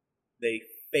 They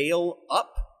fail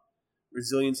up.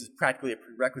 Resilience is practically a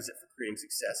prerequisite for creating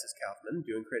success, as Kaufman.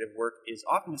 Doing creative work is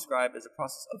often described as a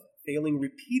process of failing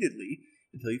repeatedly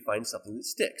until you find something that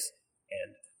sticks.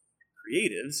 And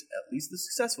creatives, at least the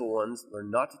successful ones, learn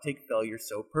not to take failure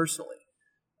so personally.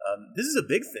 This is a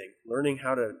big thing, learning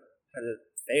how to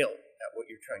fail at what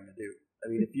you're trying to do. I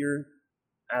mean, if you're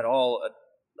at all,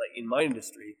 like in my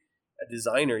industry, a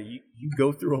designer, you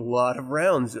go through a lot of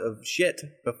rounds of shit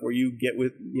before you get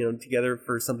together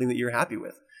for something that you're happy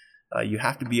with. You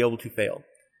have to be able to fail.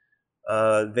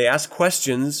 They ask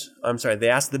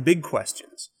the big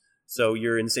questions. So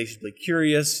you're insatiably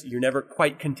curious. You're never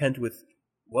quite content with,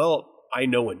 well, I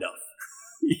know enough.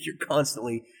 You're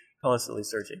constantly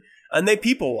searching. And they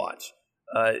people watch.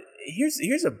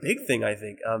 Here's a big thing, I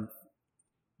think.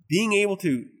 Being able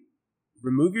to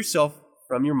remove yourself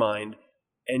from your mind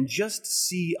and just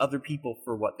see other people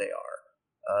for what they are.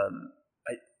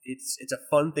 It's a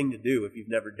fun thing to do if you've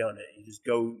never done it. You just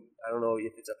go, I don't know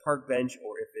if it's a park bench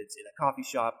or if it's in a coffee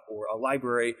shop or a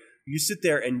library. You sit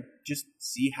there and just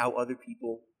see how other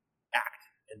people act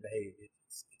and behave.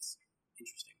 It's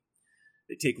interesting.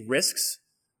 They take risks.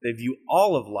 They view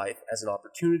all of life as an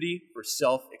opportunity for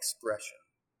self-expression.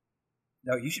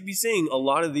 Now, you should be seeing a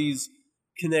lot of these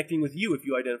connecting with you if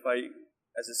you identify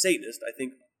as a Satanist. I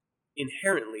think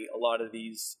inherently a lot of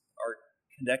these are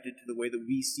connected to the way that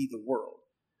we see the world.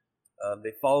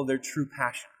 They follow their true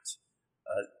passions.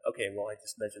 I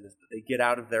just mentioned this, but they get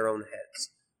out of their own heads.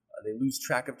 They lose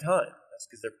track of time. That's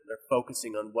because they're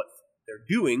focusing on what they're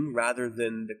doing rather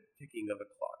than the ticking of a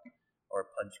clock or a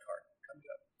punch card coming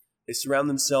up. They surround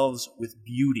themselves with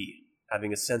beauty,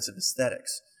 having a sense of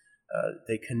aesthetics.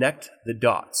 They connect the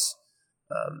dots.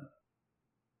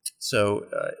 So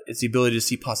it's the ability to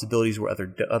see possibilities where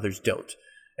others don't.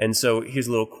 And so here's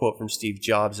a little quote from Steve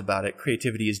Jobs about it.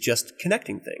 Creativity is just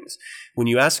connecting things. When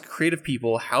you ask creative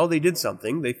people how they did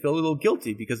something, they feel a little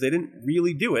guilty because they didn't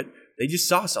really do it. They just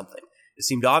saw something. It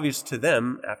seemed obvious to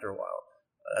them after a while.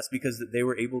 That's because they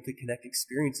were able to connect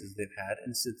experiences they've had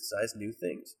and synthesize new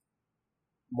things.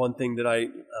 One thing that I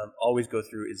always go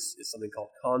through is something called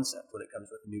concept when it comes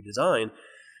with a new design.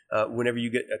 Whenever you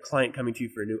get a client coming to you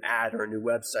for a new ad or a new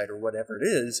website or whatever it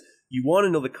is, you want to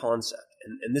know the concept.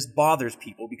 And this bothers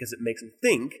people because it makes them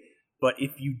think, but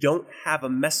if you don't have a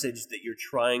message that you're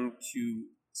trying to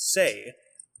say,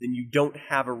 then you don't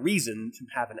have a reason to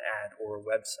have an ad or a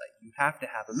website. You have to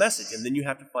have a message, and then you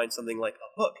have to find something like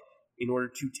a hook in order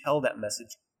to tell that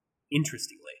message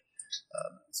interestingly.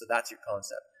 So that's your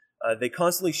concept. They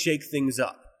constantly shake things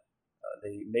up.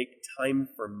 They make time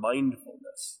for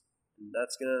mindfulness. And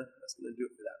that's gonna do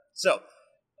it for that. So,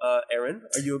 Erin,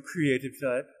 are you a creative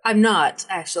type? I'm not,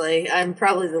 actually. I'm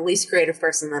probably the least creative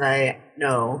person that I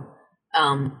know.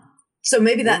 So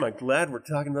maybe that... I'm glad we're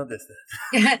talking about this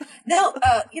then. No,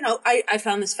 I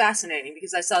found this fascinating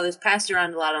because I saw this passed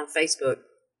around a lot on Facebook,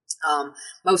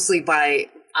 mostly by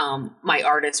my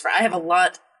artists. I have a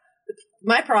lot...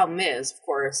 My problem is, of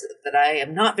course, that I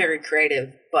am not very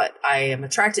creative, but I am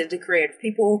attracted to creative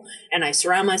people, and I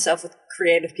surround myself with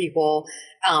creative people.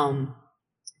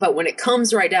 But when it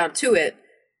comes right down to it,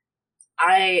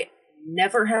 I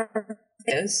never have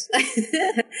this,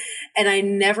 and I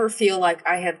never feel like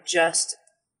I have just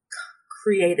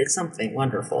created something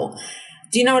wonderful.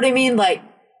 Do you know what I mean? Like,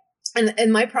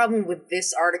 and my problem with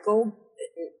this article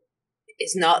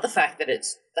is not the fact that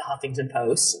it's the Huffington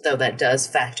Post, though that does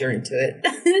factor into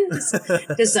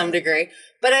it to some degree.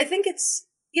 But I think it's,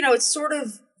 it's sort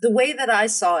of the way that I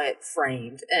saw it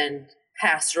framed and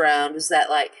passed around was that,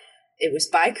 like, it was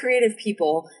by creative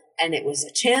people, and it was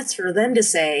a chance for them to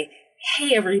say,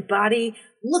 hey, everybody,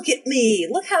 look at me.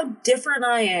 Look how different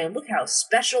I am. Look how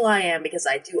special I am because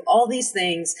I do all these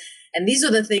things. And these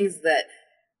are the things that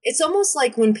it's almost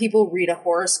like when people read a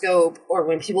horoscope or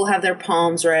when people have their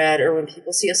palms read or when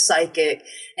people see a psychic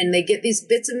and they get these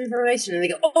bits of information and they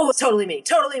go, oh, it's totally me.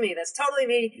 Totally me. That's totally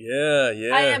me.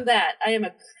 Yeah. I am that. I am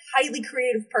a highly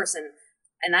creative person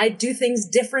and I do things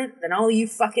different than all you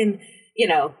fucking,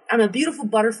 I'm a beautiful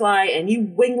butterfly and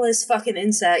you wingless fucking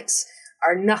insects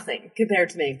are nothing compared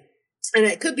to me. And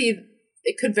it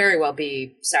could very well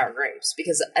be sour grapes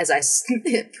because as I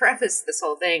preface this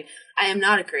whole thing, I am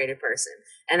not a creative person.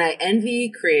 And I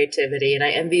envy creativity and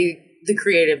I envy the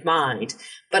creative mind.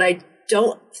 But I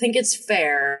don't think it's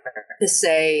fair to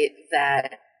say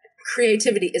that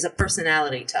creativity is a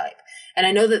personality type. And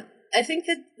I think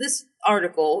that this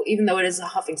article, even though it is a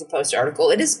Huffington Post article,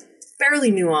 it is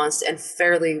fairly nuanced and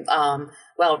fairly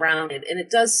well-rounded. And it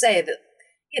does say that,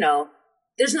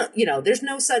 there's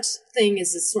no such thing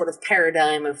as this sort of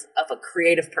paradigm of a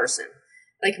creative person.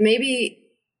 Like maybe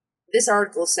this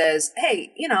article says,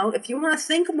 hey, if you want to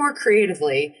think more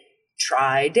creatively,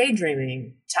 try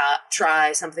daydreaming,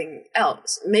 try something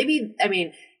else. Maybe,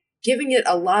 giving it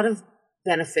a lot of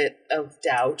benefit of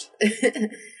doubt,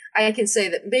 I can say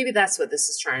that maybe that's what this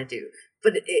is trying to do.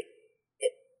 But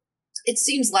it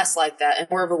seems less like that and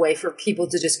more of a way for people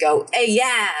to just go, hey,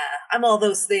 yeah, I'm all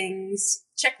those things.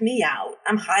 Check me out.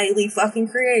 I'm highly fucking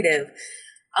creative.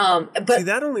 But see,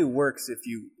 that only works if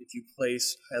you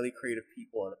place highly creative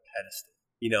people on a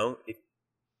pedestal.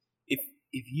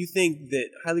 If you think that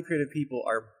highly creative people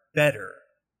are better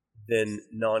than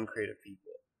non-creative people,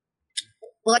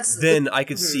 then I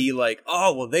could see like,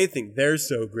 oh, well, they think they're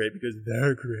so great because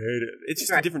they're creative. It's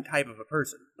just a different type of a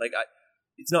person. Like,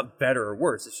 it's not better or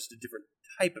worse. It's just a different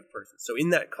type of person. So in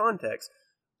that context,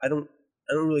 I don't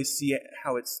really see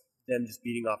how it's them just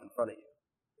beating off in front of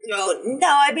you. No,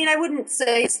 I wouldn't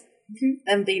say it's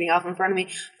them beating off in front of me,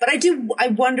 but I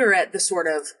wonder at the sort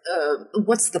of,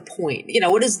 what's the point?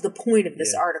 What is the point of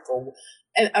this article?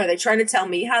 Are they trying to tell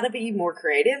me how to be more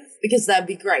creative? Because that'd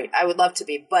be great. I would love to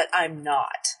be, but I'm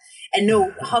not. And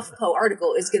no HuffPo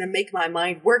article is going to make my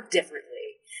mind work differently.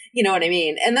 You know what I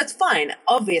mean? And that's fine.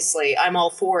 Obviously, I'm all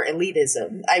for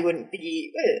elitism. I wouldn't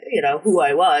be, who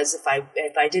I was if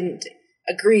I didn't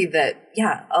agree that,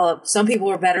 some people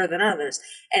are better than others.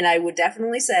 And I would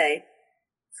definitely say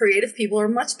creative people are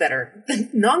much better than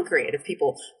non-creative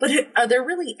people. But are there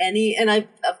really any? And I,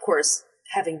 of course,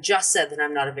 having just said that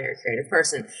I'm not a very creative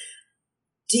person,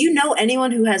 do you know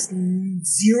anyone who has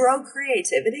zero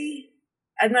creativity?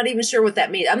 I'm not even sure what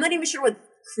that means. I'm not even sure what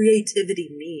creativity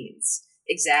means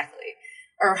exactly,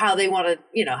 or how they want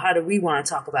to, how do we want to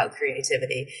talk about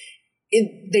creativity?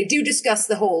 They do discuss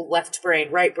the whole left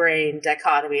brain, right brain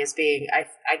dichotomy as being, I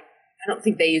I don't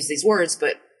think they use these words,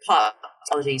 but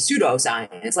psychology,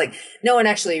 pseudoscience. Like, no one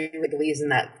actually really believes in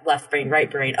that left brain, right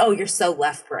brain. Oh, you're so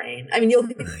left brain. I mean, you'll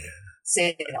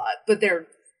say it a lot, but they're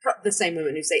the same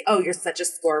women who say, oh, you're such a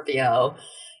Scorpio.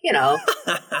 You know,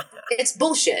 it's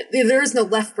bullshit. There is no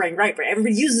left brain, right brain.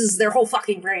 Everybody uses their whole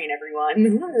fucking brain,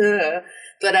 everyone.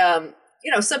 But,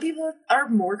 you know, some people are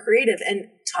more creative, and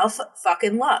tough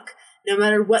fucking luck. No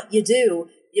matter what you do,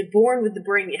 you're born with the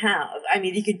brain you have. I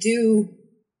mean,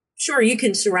 sure, you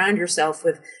can surround yourself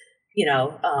with, you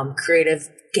know, creative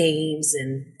games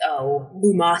and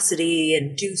lumosity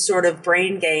and do sort of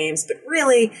brain games, but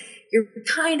really, you're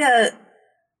kind of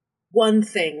one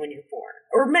thing when you're born,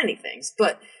 or many things,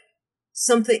 but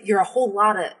you're a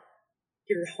lot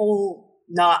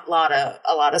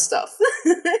of stuff.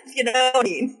 You know what I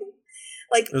mean?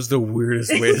 Like, that was the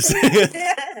weirdest way to say it.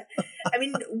 I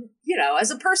mean, you know,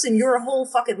 as a person, you're a whole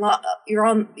fucking lot.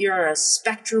 You're a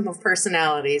spectrum of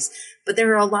personalities, but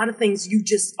there are a lot of things you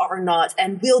just are not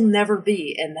and will never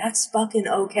be, and that's fucking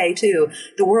okay too.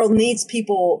 The world needs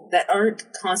people that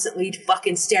aren't constantly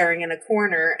fucking staring in a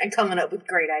corner and coming up with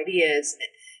great ideas.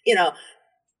 You know,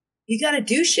 you gotta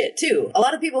do shit too. A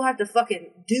lot of people have to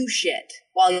fucking do shit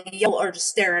while you are just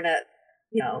staring at,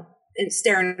 you know, and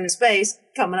staring into space,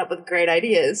 coming up with great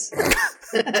ideas.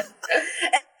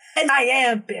 And I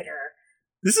am bitter.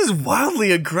 This is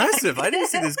wildly aggressive. I didn't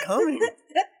see this coming.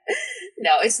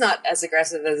 No, it's not as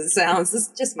aggressive as it sounds. It's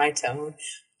just my tone.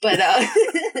 But but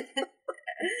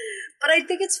I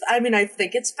think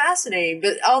it's fascinating.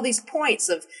 But all these points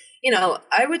of, you know,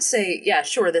 I would say, yeah,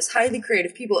 sure, there's highly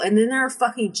creative people, and then there are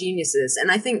fucking geniuses.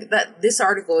 And I think that this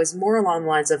article is more along the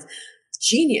lines of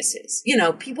geniuses. You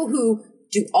know, people who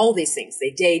do all these things.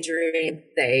 They daydream.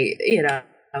 They, you know,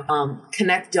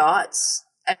 connect dots.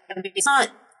 I mean, it's not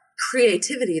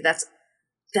creativity. That's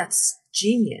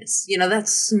genius. You know,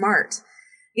 that's smart.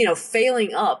 You know,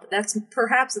 failing up. That's a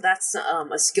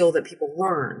skill that people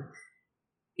learn.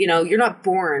 You know, you're not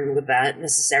born with that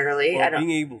necessarily. Well,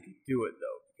 being able to do it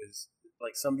though, because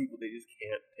like some people, they just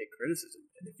can't take criticism,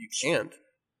 and if you can't,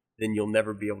 then you'll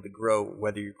never be able to grow,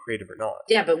 whether you're creative or not.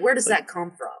 Yeah, but where does that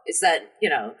come from? Is that, you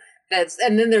know,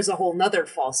 and then there's a whole nother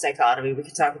false dichotomy we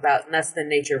could talk about, and that's the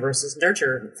nature versus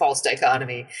nurture false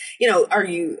dichotomy. You know,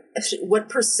 what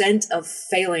percent of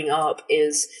failing up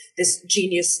is this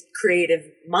genius creative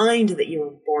mind that you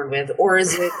were born with, or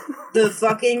is it the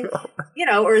fucking, you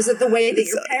know, or is it the way that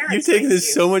your parents? You're taking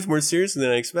this so much more seriously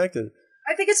than I expected.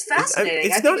 I think it's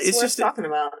fascinating. It's worth talking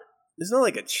about. It's not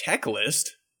like a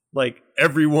checklist. Like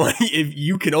everyone, if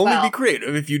you can only be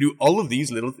creative if you do all of these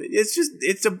little things.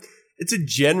 It's a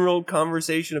general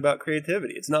conversation about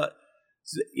creativity. It's not,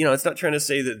 you know, it's not trying to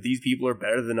say that these people are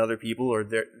better than other people, or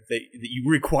that you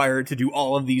require to do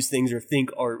all of these things, or think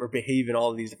or behave in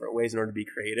all of these different ways in order to be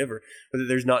creative, or that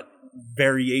there's not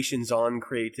variations on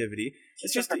creativity.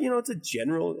 It's just, you know, it's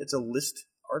a list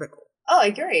article. Oh, I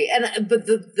agree. But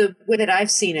the way that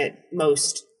I've seen it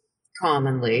most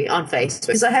commonly on Facebook,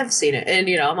 because I have seen it, and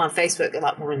you know, I'm on Facebook a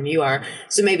lot more than you are,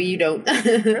 so maybe you don't.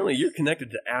 Apparently you're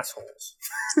connected to assholes.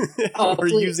 Oh, we're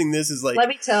using this as like, let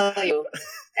me tell you,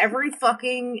 every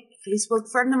fucking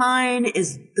Facebook friend of mine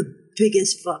is the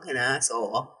biggest fucking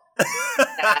asshole.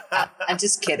 I'm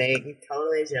just kidding,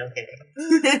 totally joking.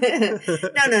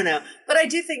 No, but I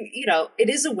do think, you know, it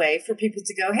is a way for people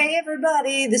to go, hey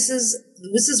everybody, this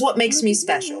is what makes me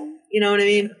special, you know what I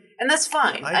mean? And that's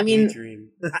fine. I mean,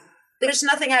 there's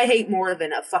nothing I hate more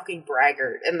than a fucking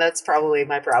braggart, and that's probably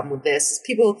my problem with this.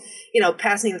 People, you know,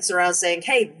 passing this around saying,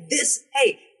 hey,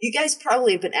 you guys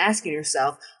probably have been asking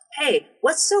yourself, hey,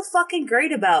 what's so fucking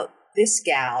great about this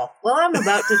gal? Well, I'm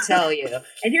about to tell you.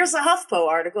 And here's a HuffPo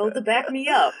article to back me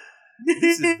up.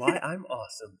 This is why I'm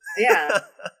awesome. Yeah.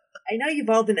 I know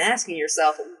you've all been asking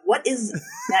yourself, what is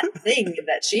that thing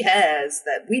that she has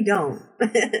that we don't?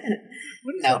 What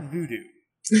is that voodoo?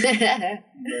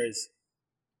 Nice.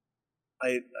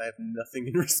 I have nothing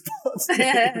in response to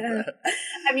that.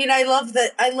 I mean, I love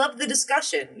the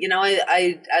discussion. You know,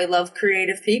 I love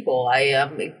creative people. I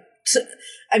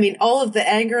mean, all of the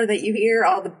anger that you hear,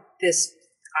 this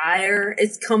ire,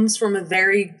 it comes from a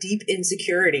very deep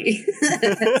insecurity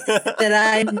that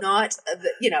I'm not,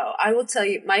 you know, I will tell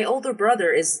you, my older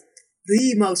brother is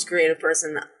the most creative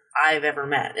person I've ever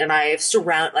met. And I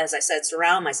surround myself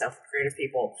with creative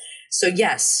people. So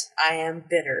yes, I am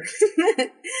bitter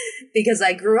because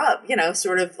I grew up, you know,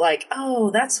 sort of like, oh,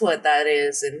 that's what that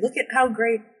is. And look at how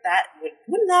great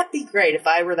wouldn't that be great if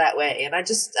I were that way? And I'm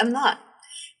not,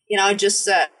 you know, I just,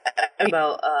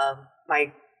 about,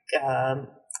 my,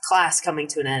 class coming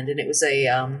to an end, and it was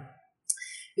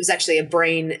actually a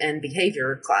brain and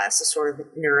behavior class, a sort of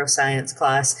neuroscience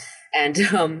class. And,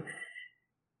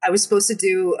 I was supposed to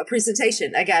do a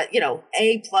presentation. I got,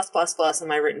 A+++ in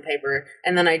my written paper.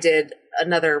 And then I did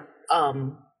another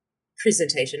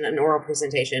presentation, an oral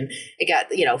presentation. It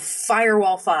got,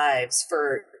 firewall 5s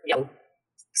for,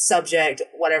 subject,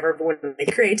 whatever,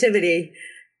 but creativity,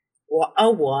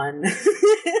 a 1.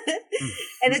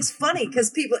 And it's funny because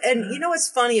people, and what's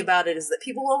funny about it is that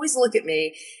people always look at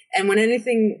me, and when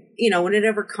anything, when it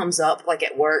ever comes up, like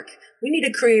at work, we need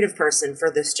a creative person for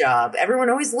this job.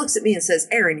 Everyone always looks at me and says,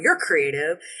 Erin, you're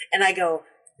creative. And I go,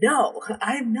 no,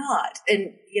 I'm not.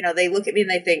 And, they look at me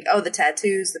and they think, oh, the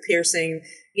tattoos, the piercing,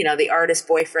 the artist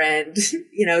boyfriend,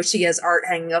 she has art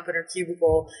hanging up in her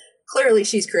cubicle. Clearly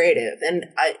she's creative. And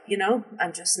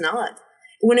I'm just not.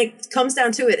 When it comes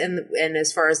down to it, and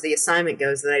as far as the assignment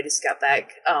goes that I just got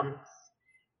back,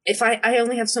 if I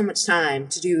only have so much time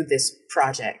to do this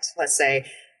project, let's say,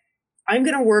 I'm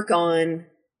going to work on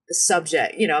the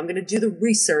subject, I'm going to do the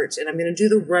research, and I'm going to do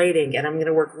the writing, and I'm going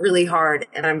to work really hard,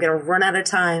 and I'm going to run out of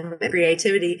time.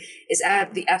 Creativity is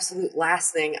the absolute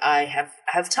last thing I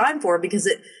have time for, because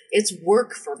it's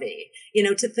work for me.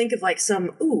 To think of like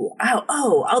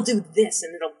I'll do this,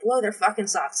 and it'll blow their fucking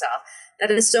socks off. That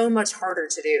is so much harder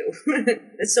to do.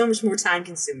 It's so much more time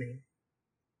consuming.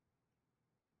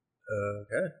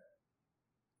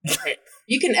 Okay.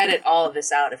 You can edit all of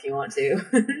this out if you want to.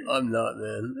 I'm not,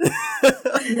 man.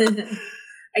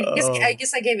 I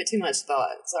guess I gave it too much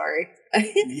thought. Sorry.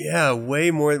 Yeah,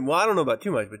 way more. Well, I don't know about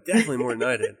too much, but definitely more than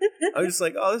I did. I was just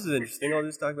like, oh, this is interesting. I'll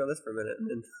just talk about this for a minute.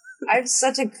 And I'm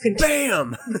such a...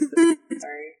 Bam!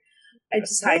 Sorry. I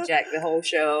just hijacked the whole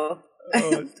show.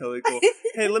 Oh, it's totally cool.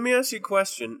 Hey, let me ask you a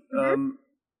question.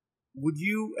 Would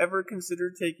you ever consider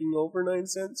taking over 9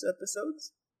 Cents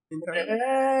episodes entirely?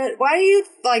 Why are you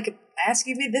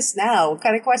asking me this now? What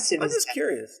kind of question? I'm just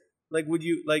curious. Would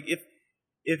you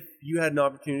if you had an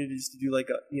opportunity just to do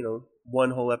one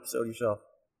whole episode yourself?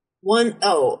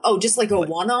 Just a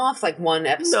one-off, one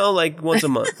episode. No, once a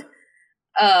month.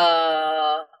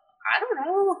 I don't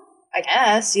know. I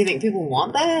guess. You think people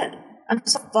want that? I'm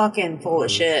so fucking full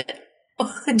of shit.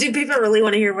 Do people really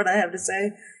want to hear what I have to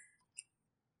say?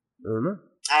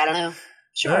 I don't know.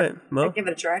 Sure. All right, well, I'll give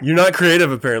it a try. You're not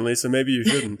creative, apparently, so maybe you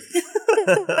shouldn't.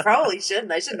 Probably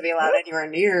shouldn't. I shouldn't be allowed anywhere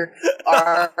near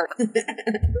art.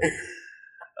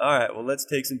 All right, well, let's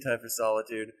take some time for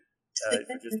solitude for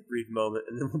just a brief moment,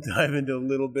 and then we'll dive into a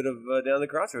little bit of Down the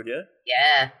Crossroad, yeah?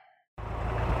 Yeah.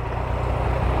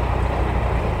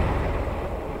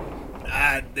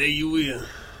 There you will.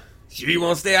 Sure you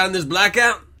want to stay out in this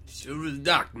blackout? Sure is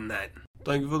dark tonight.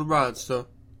 Thank you for the ride, sir.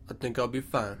 I think I'll be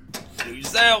fine. Do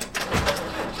yourself.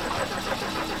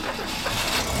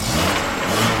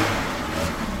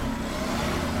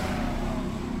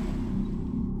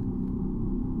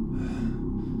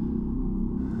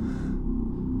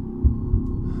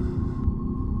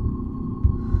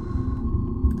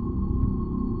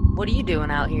 What are you doing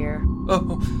out here?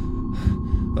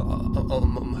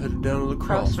 I'm headed down to the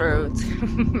Crossroads.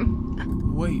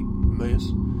 Wait, miss.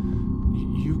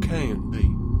 You can't be.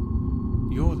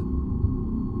 You're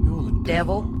the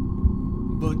Devil?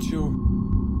 But you're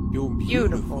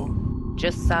beautiful.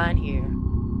 Just sign here.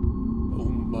 Oh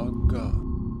my God.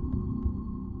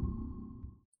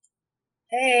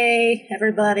 Hey,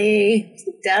 everybody.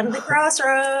 Down to the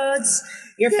Crossroads.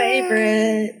 Your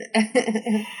favorite.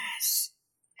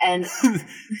 And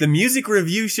the music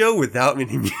review show without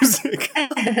any music. You're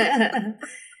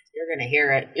going to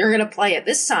hear it. You're going to play it.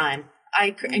 This time,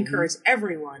 I encourage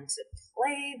everyone to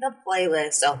play the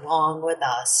playlist along with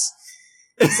us.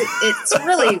 It's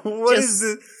really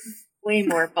way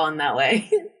more fun that way.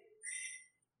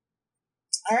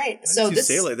 All right. So this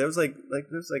say there was like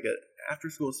there's like a after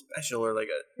school special or like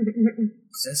a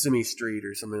Sesame Street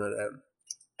or something like that.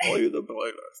 Play the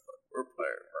playlist. We're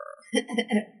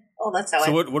playing. Oh, that's how.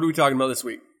 So what are we talking about this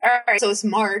week? All right. So it's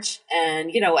March,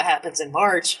 and you know what happens in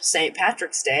March? St.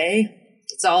 Patrick's Day.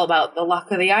 It's all about the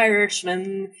luck of the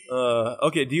Irishman.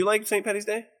 Okay. Do you like St. Patty's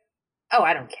Day? Oh,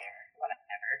 I don't care.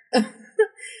 Whatever.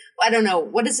 I don't know.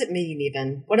 What does it mean,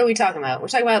 even? What are we talking about? We're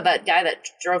talking about that guy that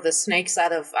drove the snakes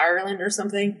out of Ireland or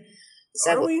something? Is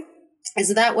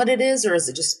that what it is, or is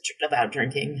it just about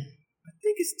drinking? I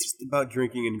think it's just about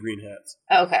drinking and green hats.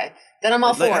 Okay. Then I'm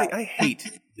all for it. I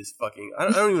hate this fucking...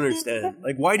 I don't even understand.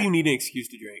 Why do you need an excuse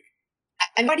to drink?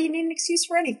 And why do you need an excuse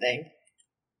for anything?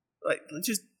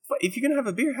 Just... If you're gonna have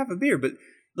a beer, have a beer. But,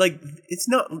 it's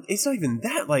not even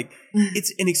that.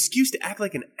 It's an excuse to act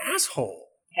like an asshole.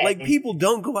 Hey. People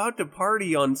don't go out to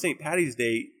party on St. Patty's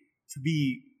Day to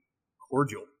be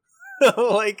cordial.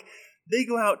 They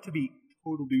go out to be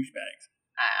total douchebags.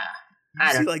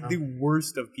 I don't see, the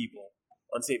worst of people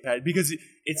on St. Patty's, because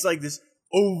it's like this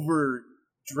over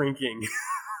drinking.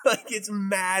 Like, it's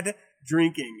mad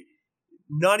drinking.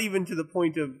 Not even to the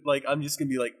point of, like, I'm just going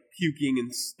to be, like, puking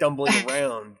and stumbling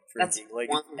around drinking. That's like,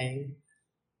 one thing.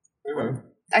 What?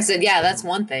 I said, yeah, that's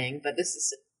one thing, but this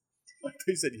is... I thought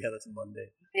you said, yeah, that's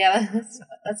Monday. Yeah,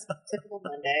 that's typical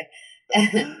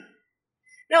Monday.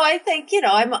 No, I think,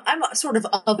 I'm sort of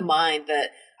the mind that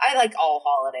I like all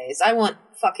holidays. I want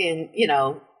fucking,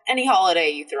 any holiday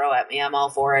you throw at me, I'm all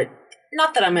for it.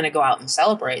 Not that I'm going to go out and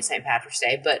celebrate St. Patrick's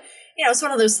Day, but, it's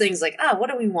one of those things like, what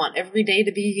do we want? Every day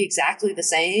to be exactly the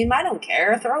same? I don't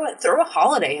care. Throw a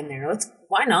holiday in there.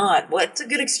 Why not? What's a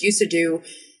good excuse to do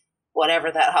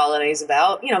whatever that holiday's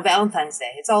about? Valentine's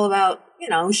Day. It's all about,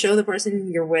 show the person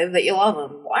you're with that you love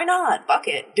them. Why not? Fuck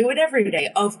it. Do it every day,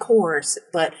 of course.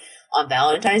 But on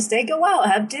Valentine's Day, go out,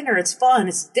 have dinner. It's fun.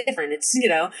 It's different. It's,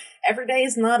 every day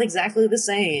is not exactly the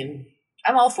same.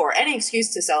 I'm all for it. Any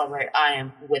excuse to celebrate. I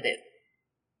am with it.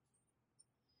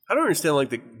 I don't understand, like,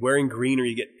 the wearing green or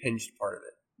you get pinched part of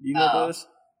it. You know about this?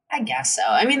 I guess so.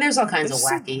 I mean, there's all kinds It's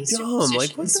of wacky so dumb.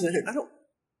 Like, what superstitions. I don't...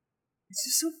 It's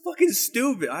just so fucking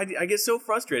stupid. I get so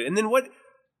frustrated. And then what's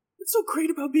so great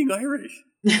about being Irish?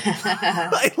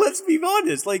 Like, let's be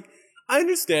honest. Like, I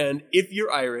understand if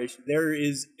you're Irish, there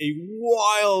is a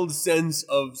wild sense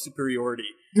of superiority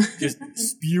just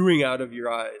spewing out of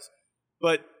your eyes.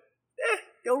 But,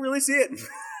 don't really see it.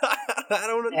 I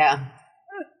don't know. Yeah.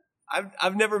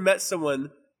 I've never met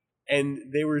someone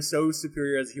and they were so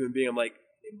superior as a human being. I'm like,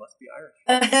 they must be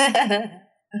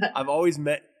Irish. I've always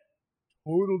met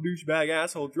total douchebag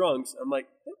asshole drunks. I'm like,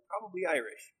 they're probably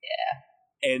Irish.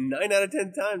 Yeah. And 9 out of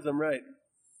 10 times I'm right.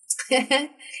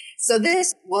 So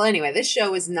this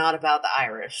show is not about the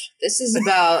Irish. This is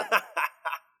about,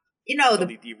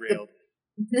 derailed.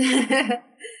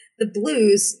 The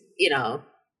blues,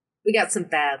 we got some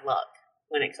bad luck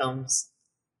when it comes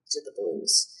to the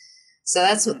blues. So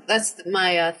that's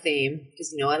my theme,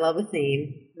 because I love a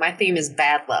theme. My theme is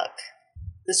bad luck,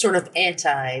 the sort of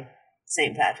anti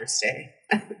St. Patrick's Day.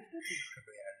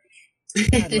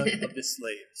 Bad luck of the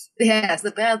slaves. Yes,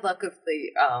 the bad luck of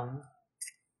the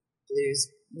blues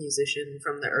musician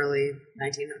from the early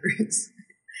 1900s.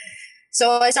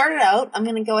 So I started out. I'm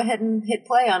going to go ahead and hit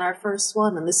play on our first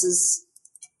one, and this is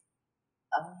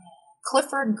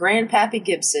Clifford Grandpappy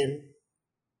Gibson.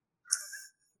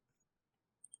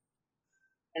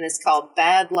 And it's called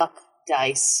Bad Luck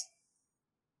Dice.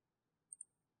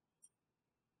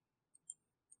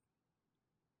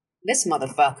 This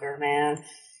motherfucker, man.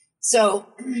 So,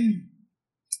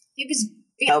 he was,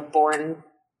 born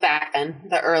back in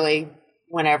the early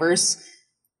whenevers.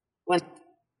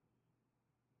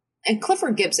 And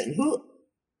Clifford Gibson,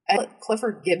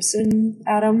 Clifford Gibson,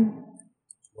 Adam?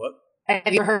 What?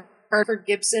 Have you heard of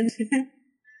Gibson?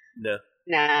 No.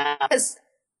 Nah.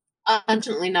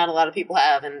 Unfortunately, not a lot of people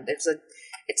have, and it's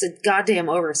a goddamn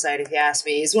oversight if you ask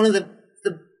me. He's one of the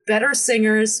better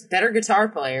singers, better guitar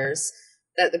players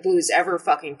that the blues ever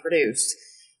fucking produced.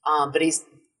 But he's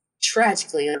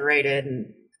tragically underrated,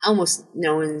 and almost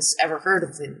no one's ever heard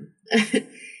of him.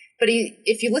 But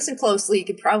if you listen closely, you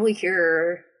could probably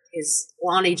hear his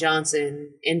Lonnie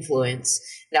Johnson influence.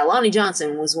 Now, Lonnie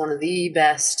Johnson was one of the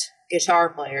best guitar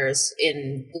players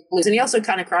in blues, and he also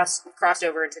kind of crossed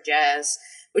over into jazz,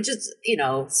 which is,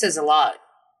 says a lot,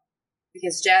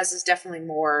 because jazz is definitely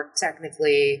more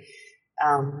technically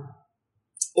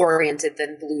oriented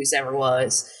than blues ever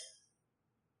was.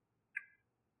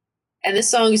 And this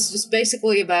song is just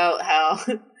basically about how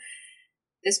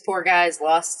this poor guy's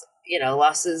lost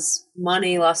his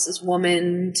money, lost his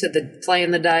woman to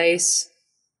playing the dice.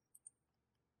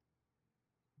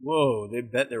 Whoa, they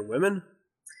bet their women?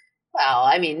 Well,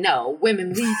 I mean, no,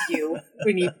 women leave you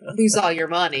when you lose all your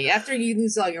money. After you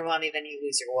lose all your money, then you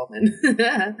lose your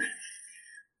woman.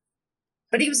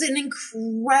 But he was an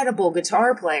incredible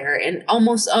guitar player and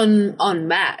almost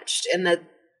unmatched, and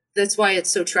that's why it's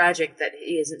so tragic that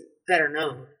he isn't better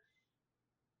known.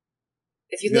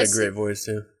 If you He's got listen, a great voice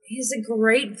too. he has a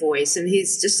great voice, and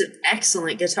he's just an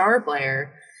excellent guitar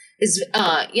player. It's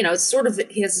sort of,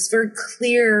 he has this very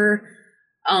clear,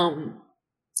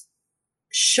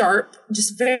 sharp,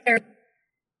 just very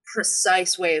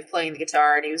precise way of playing the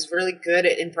guitar, and he was really good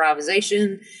at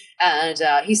improvisation, and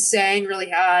he sang really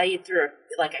high. He threw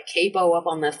a capo up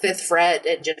on the 5th fret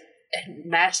and just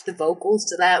matched the vocals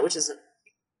to that, which is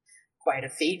quite a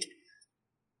feat.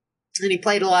 And he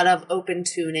played a lot of open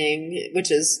tuning,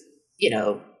 which is,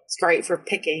 it's great for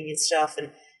picking and stuff,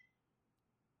 and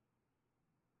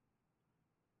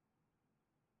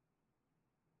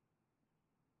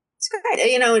it's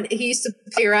great. And he used to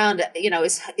play around,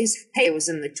 his heyday was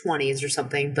in the 20s or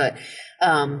something, but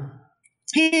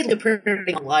he had a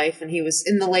pretty long life, and he was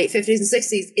in the late 50s and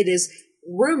 60s. It is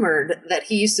rumored that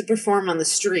he used to perform on the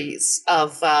streets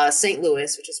of St.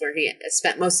 Louis, which is where he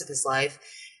spent most of his life.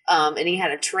 And he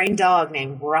had a trained dog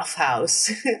named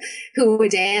Roughhouse who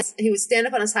would dance. He would stand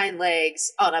up on his hind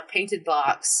legs on a painted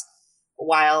box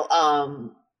while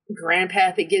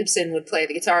Grandpappy Gibson would play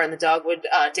the guitar, and the dog would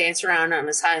dance around on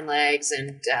his hind legs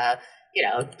and,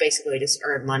 basically just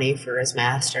earn money for his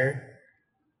master.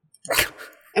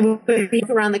 And we would walk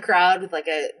around the crowd with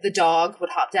the dog would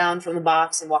hop down from the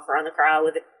box and walk around the crowd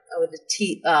with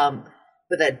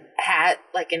a hat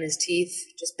in his teeth,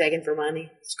 just begging for money.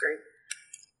 It's great.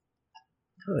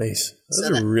 Nice.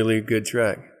 That's a really good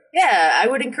track. Yeah, I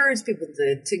would encourage people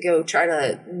to go try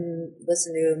to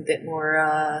listen to a bit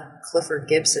more Clifford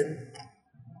Gibson.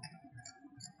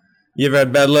 You ever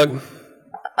had bad luck?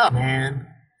 Oh, man.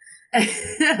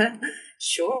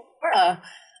 Sure.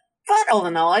 But all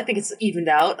in all, I think it's evened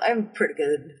out. I'm pretty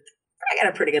good. I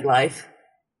got a pretty good life.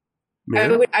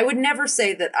 Yeah. I would never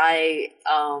say that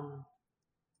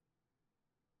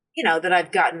that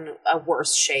I've gotten a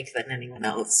worse shake than anyone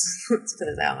else. Let's put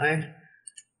it that way.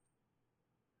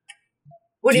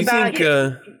 What about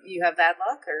you? You have bad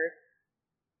luck, or?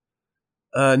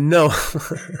 No.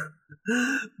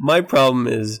 My problem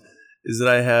is that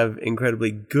I have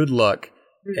incredibly good luck,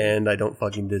 and I don't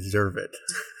fucking deserve it.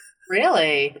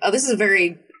 Really? Oh, this is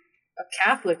a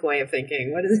Catholic way of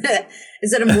thinking. What is that?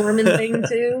 Is that a Mormon thing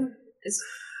too?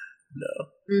 No.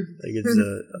 It's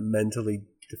a mentally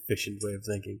deficient way of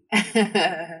thinking.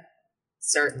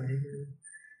 Certainly.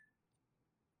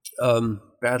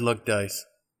 Bad luck dice.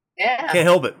 Yeah. Can't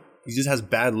help it. He just has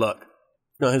bad luck.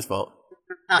 Not his fault.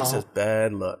 He just has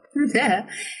bad luck. Yeah.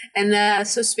 And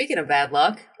so speaking of bad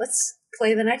luck, let's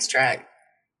play the next track.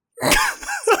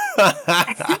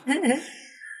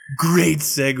 Great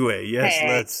segue. Yes, hey.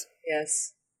 Let's.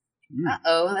 Yes.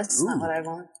 Uh-oh, that's not what I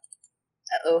want.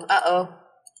 Uh-oh.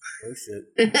 Oh, shit.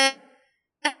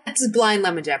 That's Blind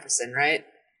Lemon Jefferson, right?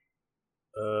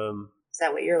 Is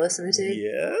that what you're listening to?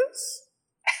 Yes.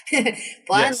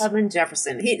 Blind Lemon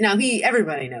Jefferson.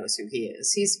 Everybody knows who he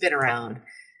is. He's been around.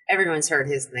 Everyone's heard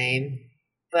his name.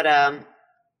 But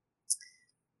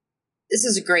this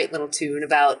is a great little tune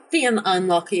about being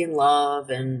unlucky in love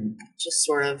and just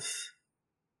sort of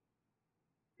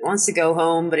wants to go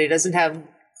home, but he doesn't have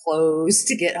clothes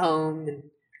to get home.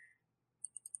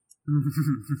 And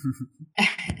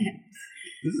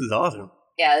this is awesome.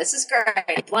 Yeah, this is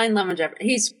great. Blind Lemon Jefferson.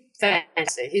 He's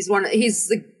fantastic. He's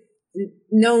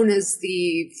known as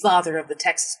the father of the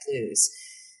Texas blues.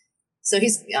 So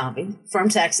he's from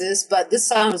Texas, but this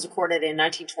song was recorded in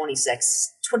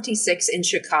 1926 in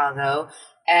Chicago,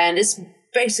 and it's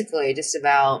basically just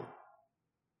about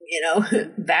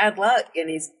bad luck, and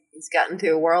he's gotten to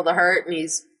a world of hurt, and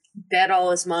he's bet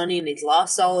all his money, and he's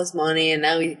lost all his money, and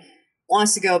now he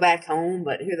wants to go back home,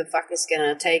 but who the fuck is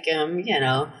gonna take him?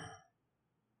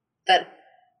 That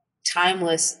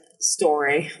timeless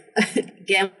story.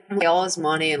 Gambled all his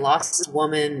money and lost his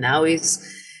woman. Now he's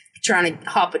trying to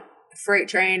hop a freight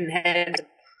train and head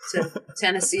to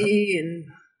Tennessee. And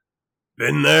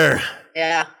been there.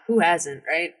 Yeah, who hasn't,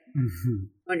 right?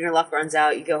 When your luck runs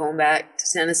out, you go home back to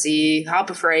Tennessee, hop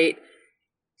a freight,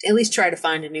 at least try to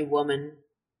find a new woman.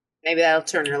 Maybe that'll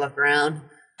turn your luck around.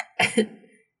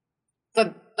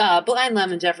 But Blind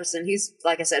Lemon Jefferson, he's,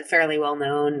 like I said, fairly well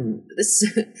known. This,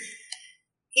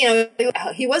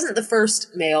 he wasn't the first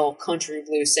male country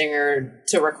blues singer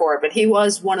to record, but he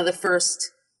was one of the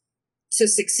first to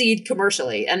succeed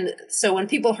commercially. And so when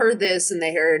people heard this and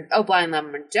they heard, oh, Blind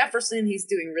Lemon Jefferson, he's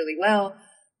doing really well,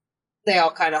 they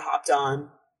all kind of hopped on.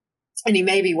 And he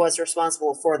maybe was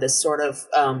responsible for this sort of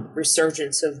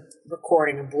resurgence of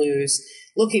recording of blues,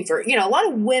 looking for, a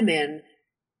lot of women,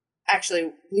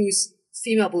 actually,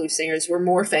 female blues singers were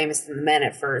more famous than the men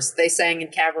at first. They sang in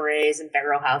cabarets and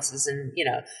barrel houses, and,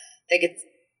 they could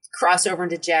cross over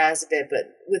into jazz a bit.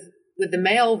 But with the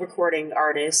male recording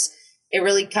artists, it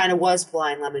really kind of was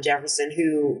Blind Lemon Jefferson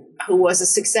who was a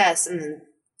success. And then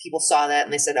people saw that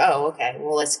and they said, oh, okay,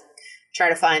 well, let's try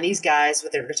to find these guys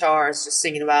with their guitars just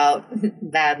singing about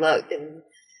bad luck. And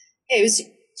it was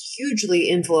hugely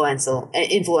influential,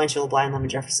 Blind Lemon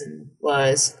Jefferson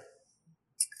was.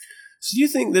 So do you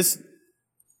think this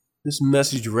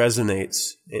message resonates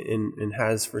and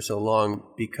has for so long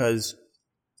because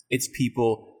it's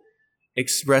people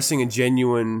expressing a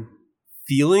genuine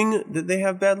feeling that they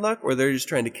have bad luck, or they're just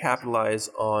trying to capitalize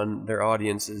on their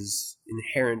audience's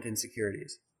inherent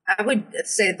insecurities? I would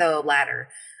say the latter.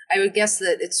 I would guess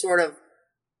that it's sort of,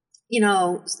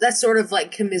 that's sort of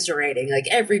like commiserating. Like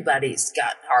everybody's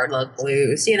got hard luck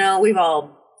blues. We've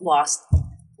all lost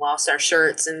lost our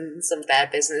shirts and some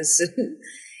bad business.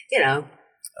 I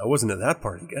wasn't at that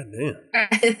party. Goddamn.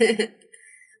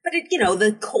 But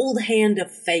the cold hand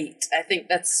of fate. I think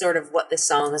that's sort of what this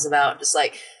song is about. Just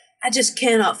like, I just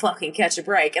cannot fucking catch a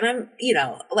break. And I'm,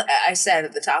 I said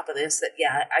at the top of this that,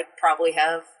 yeah, I probably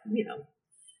have,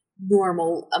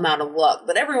 normal amount of luck.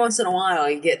 But every once in a while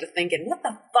you get to thinking, what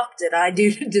the fuck did I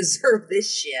do to deserve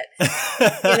this shit?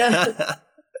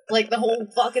 Like the whole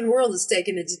fucking world is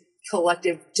taking its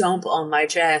collective dump on my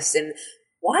chest. And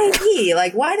why me?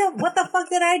 Like, what the fuck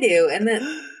did I do? And then,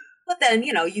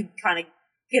 you kind of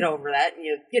get over that. And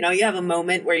you have a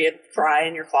moment where you cry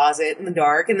in your closet in the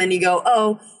dark. And then you go,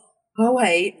 oh,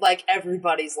 wait, like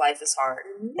everybody's life is hard.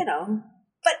 And,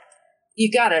 but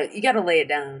you gotta lay it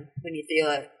down when you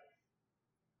feel it.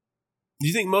 Do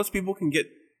you think most people can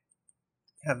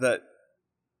have that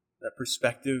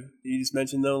perspective that you just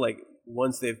mentioned, though? Like,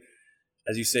 once they've,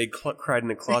 as you say, cried in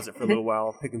the closet for a little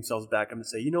while, pick themselves back up and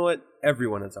say, you know what?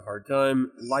 Everyone has a hard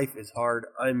time. Life is hard.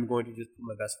 I'm going to just put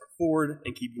my best foot forward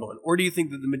and keep going. Or do you think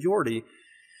that the majority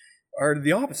are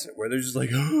the opposite, where they're just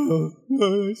like, oh,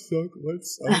 I suck,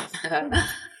 let's suck.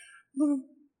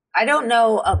 I don't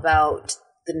know about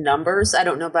the numbers. I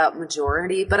don't know about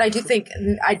majority, but I do think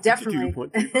I definitely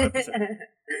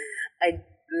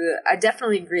I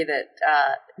definitely agree that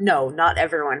no, not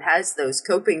everyone has those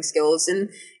coping skills, and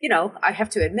I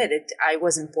have to admit it. I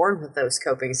wasn't born with those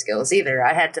coping skills either.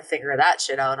 I had to figure that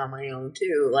shit out on my own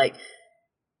too. Like,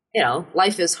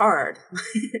 life is hard.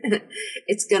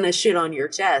 It's gonna shit on your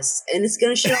chest, and it's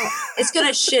gonna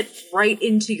shit right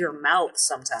into your mouth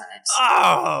sometimes.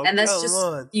 Oh, and that's just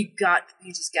on. You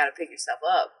just gotta pick yourself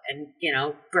up and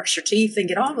brush your teeth and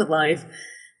get on with life.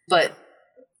 But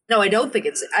no, I don't think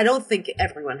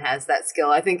everyone has that skill.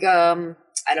 I think I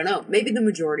don't know, maybe the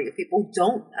majority of people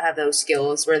don't have those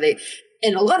skills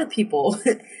and a lot of people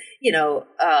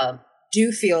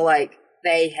do feel like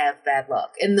they have bad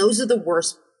luck, and those are the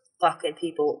worst fucking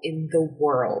people in the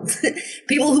world.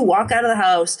 People who walk out of the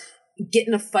house, get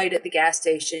in a fight at the gas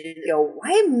station, and go,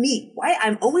 why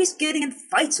I'm always getting in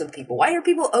fights with people? Why are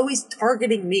people always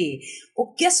targeting me?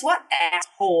 Well, guess what,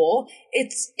 asshole?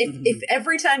 If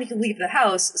every time you leave the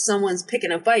house someone's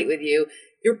picking a fight with you,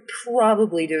 you're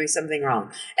probably doing something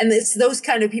wrong. And it's those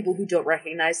kind of people who don't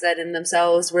recognize that in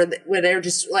themselves, where they're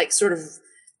just like sort of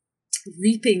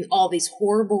reaping all these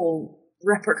horrible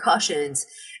repercussions,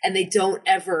 and they don't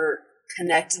ever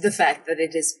connect the fact that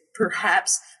it is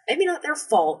perhaps maybe not their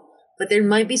fault, but there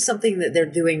might be something that they're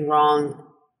doing wrong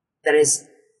that is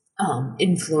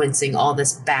influencing all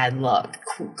this bad luck,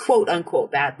 quote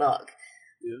unquote bad luck.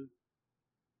 Yeah.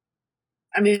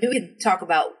 I mean, we could talk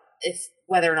about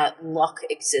whether or not luck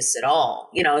exists at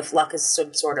all. If luck is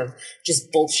some sort of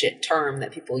just bullshit term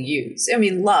that people use. I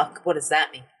mean, luck, what does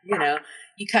that mean?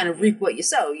 You kind of reap what you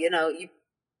sow. You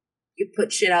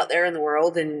put shit out there in the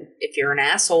world, and if you're an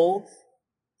asshole,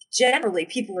 generally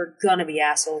people are gonna be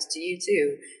assholes to you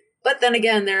too. But then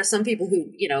again, there are some people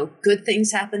who, good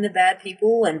things happen to bad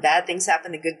people and bad things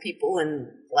happen to good people, and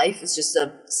life is just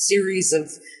a series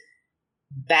of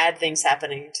bad things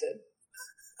happening to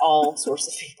all sorts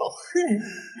of people.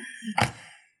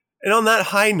 And on that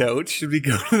high note, should we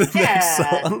go to the next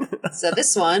song? So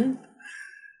this one,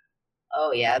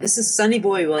 this is Sonny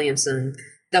Boy Williamson,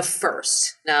 the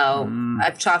first. Now,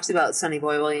 I've talked about Sonny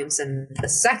Boy Williamson the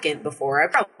second before. I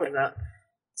probably about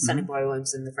Sonny Boy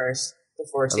Williamson the first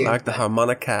before too. I like the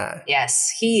harmonica. Yes,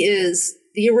 he is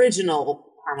the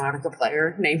original harmonica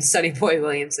player named Sonny Boy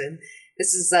Williamson.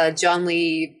 This is John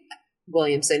Lee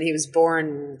Williamson. He was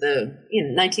born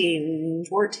in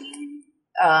 1914,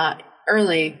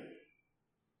 early,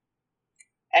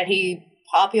 and he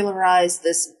popularized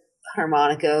this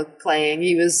harmonica playing.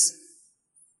 He was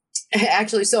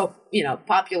actually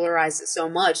popularized it so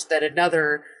much that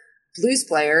another blues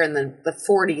player in the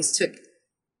 40s took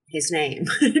his name.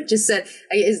 Just said,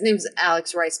 his name's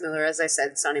Alex Rice Miller, as I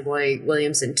said, Sonny Boy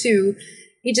Williamson too.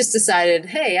 He just decided,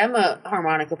 hey, I'm a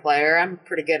harmonica player. I'm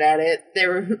pretty good at it.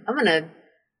 I'm going to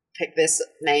pick this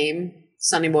name,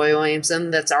 Sonny Boy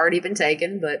Williamson, that's already been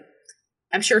taken, but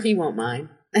I'm sure he won't mind.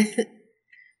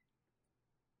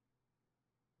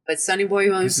 But Sonny Boy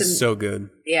Williamson, this is so good.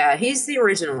 Yeah, he's the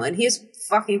original, and he's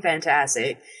fucking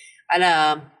fantastic.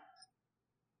 And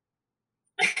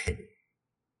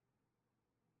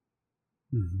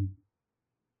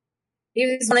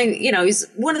he's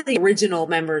one of the original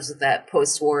members of that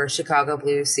post-war Chicago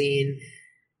blues scene,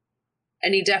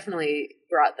 and he definitely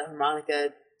brought the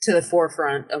harmonica to the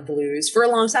forefront of blues for a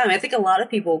long time. I think a lot of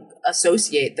people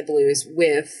associate the blues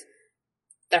with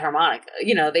the harmonica.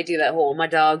 You know, they do that whole "my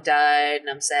dog died and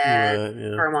I'm sad"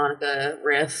 Yeah. harmonica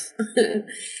riff.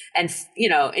 And you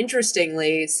know,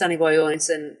 interestingly, Sonny Boy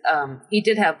Williamson, he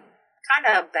did have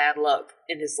kind of bad luck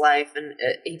in his life, and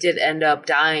he did end up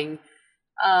dying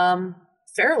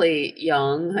fairly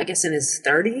young. I guess in his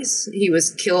 30s. He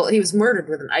was killed. He was murdered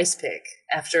with an ice pick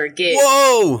after a gig.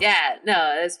 Whoa! Yeah,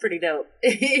 no, that's pretty dope.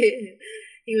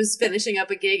 He was finishing up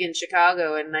a gig in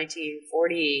Chicago in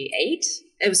 1948.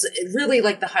 It was really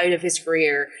like the height of his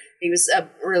career. He was a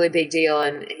really big deal,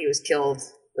 and he was killed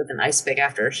with an ice pick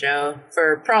after a show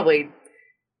for probably,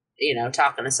 you know,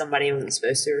 talking to somebody he wasn't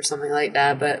supposed to or something like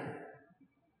that. But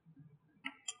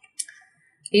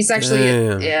he's actually,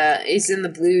 he's in the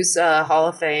Blues Hall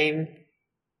of Fame.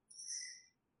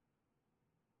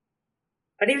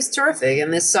 But he was terrific,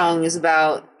 and this song is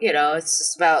about, you know, it's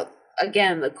just about,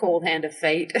 again, the cold hand of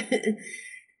fate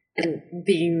and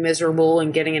being miserable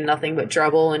and getting in nothing but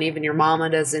trouble, and even your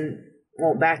mama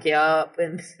won't back you up,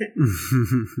 and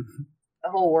the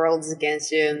whole world's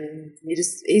against you, and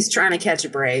he's trying to catch a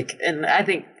break. And I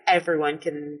think everyone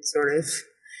can sort of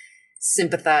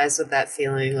sympathize with that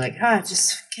feeling, like,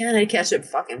 just can I catch a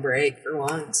fucking break for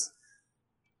once?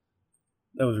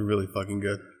 That was really fucking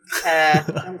good.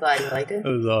 I'm glad you liked it. That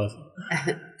was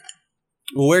awesome.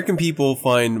 Well, where can people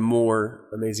find more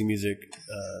amazing music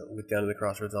with Down to the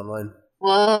Crossroads online?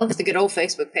 Well, it's a good old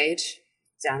Facebook page,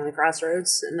 Down to the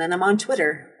Crossroads, and then I'm on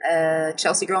Twitter,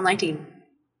 ChelseaGirl19.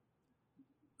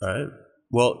 All right.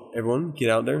 Well, everyone, get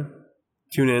out there,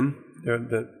 tune in,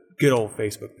 the good old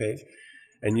Facebook page,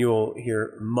 and you will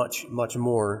hear much, much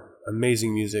more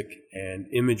amazing music and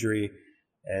imagery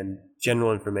and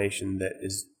general information that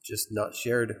is just not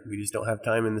shared. We just don't have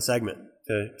time in the segment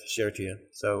to share to you.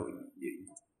 So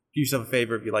do yourself a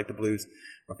favor if you like the blues,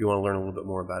 or if you want to learn a little bit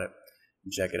more about it,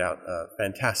 check it out.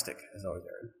 Fantastic, as always,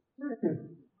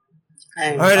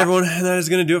 Aaron. All right, everyone, and that is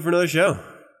going to do it for another show.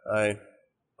 I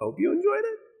hope you enjoyed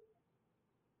it.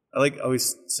 I like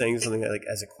always saying something like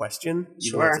as a question,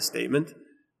 even though it's a statement.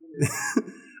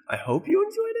 I hope you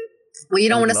enjoyed it. Well, you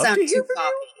don't want to sound too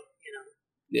cocky, you know.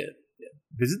 Yeah.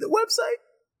 Visit the website.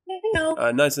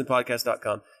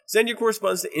 9centspodcast.com. Send your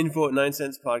correspondence to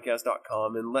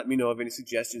info@9centspodcast.com and let me know of any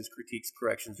suggestions, critiques,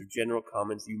 corrections, or general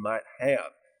comments you might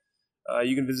have.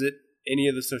 You can visit any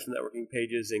of the social networking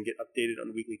pages and get updated on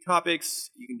the weekly topics.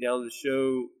 You can download the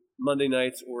show Monday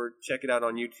nights or check it out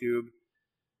on YouTube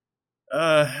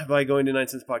by going to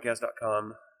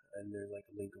 9centspodcast.com, and there's like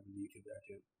a link over to YouTube there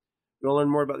too. If you want to learn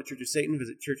more about the Church of Satan,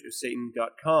 visit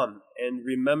churchofsatan.com. And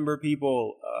remember,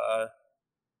 people,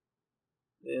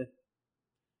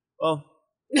 well,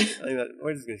 I think that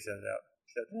we're just going to shut it out.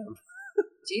 Shut down.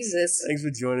 Jesus. Thanks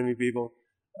for joining me, people.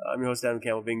 I'm your host, Adam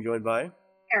Campbell, being joined by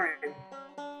Aaron.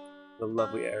 the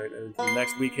lovely Aaron. And until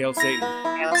next week, hail Satan.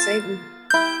 Hail Satan.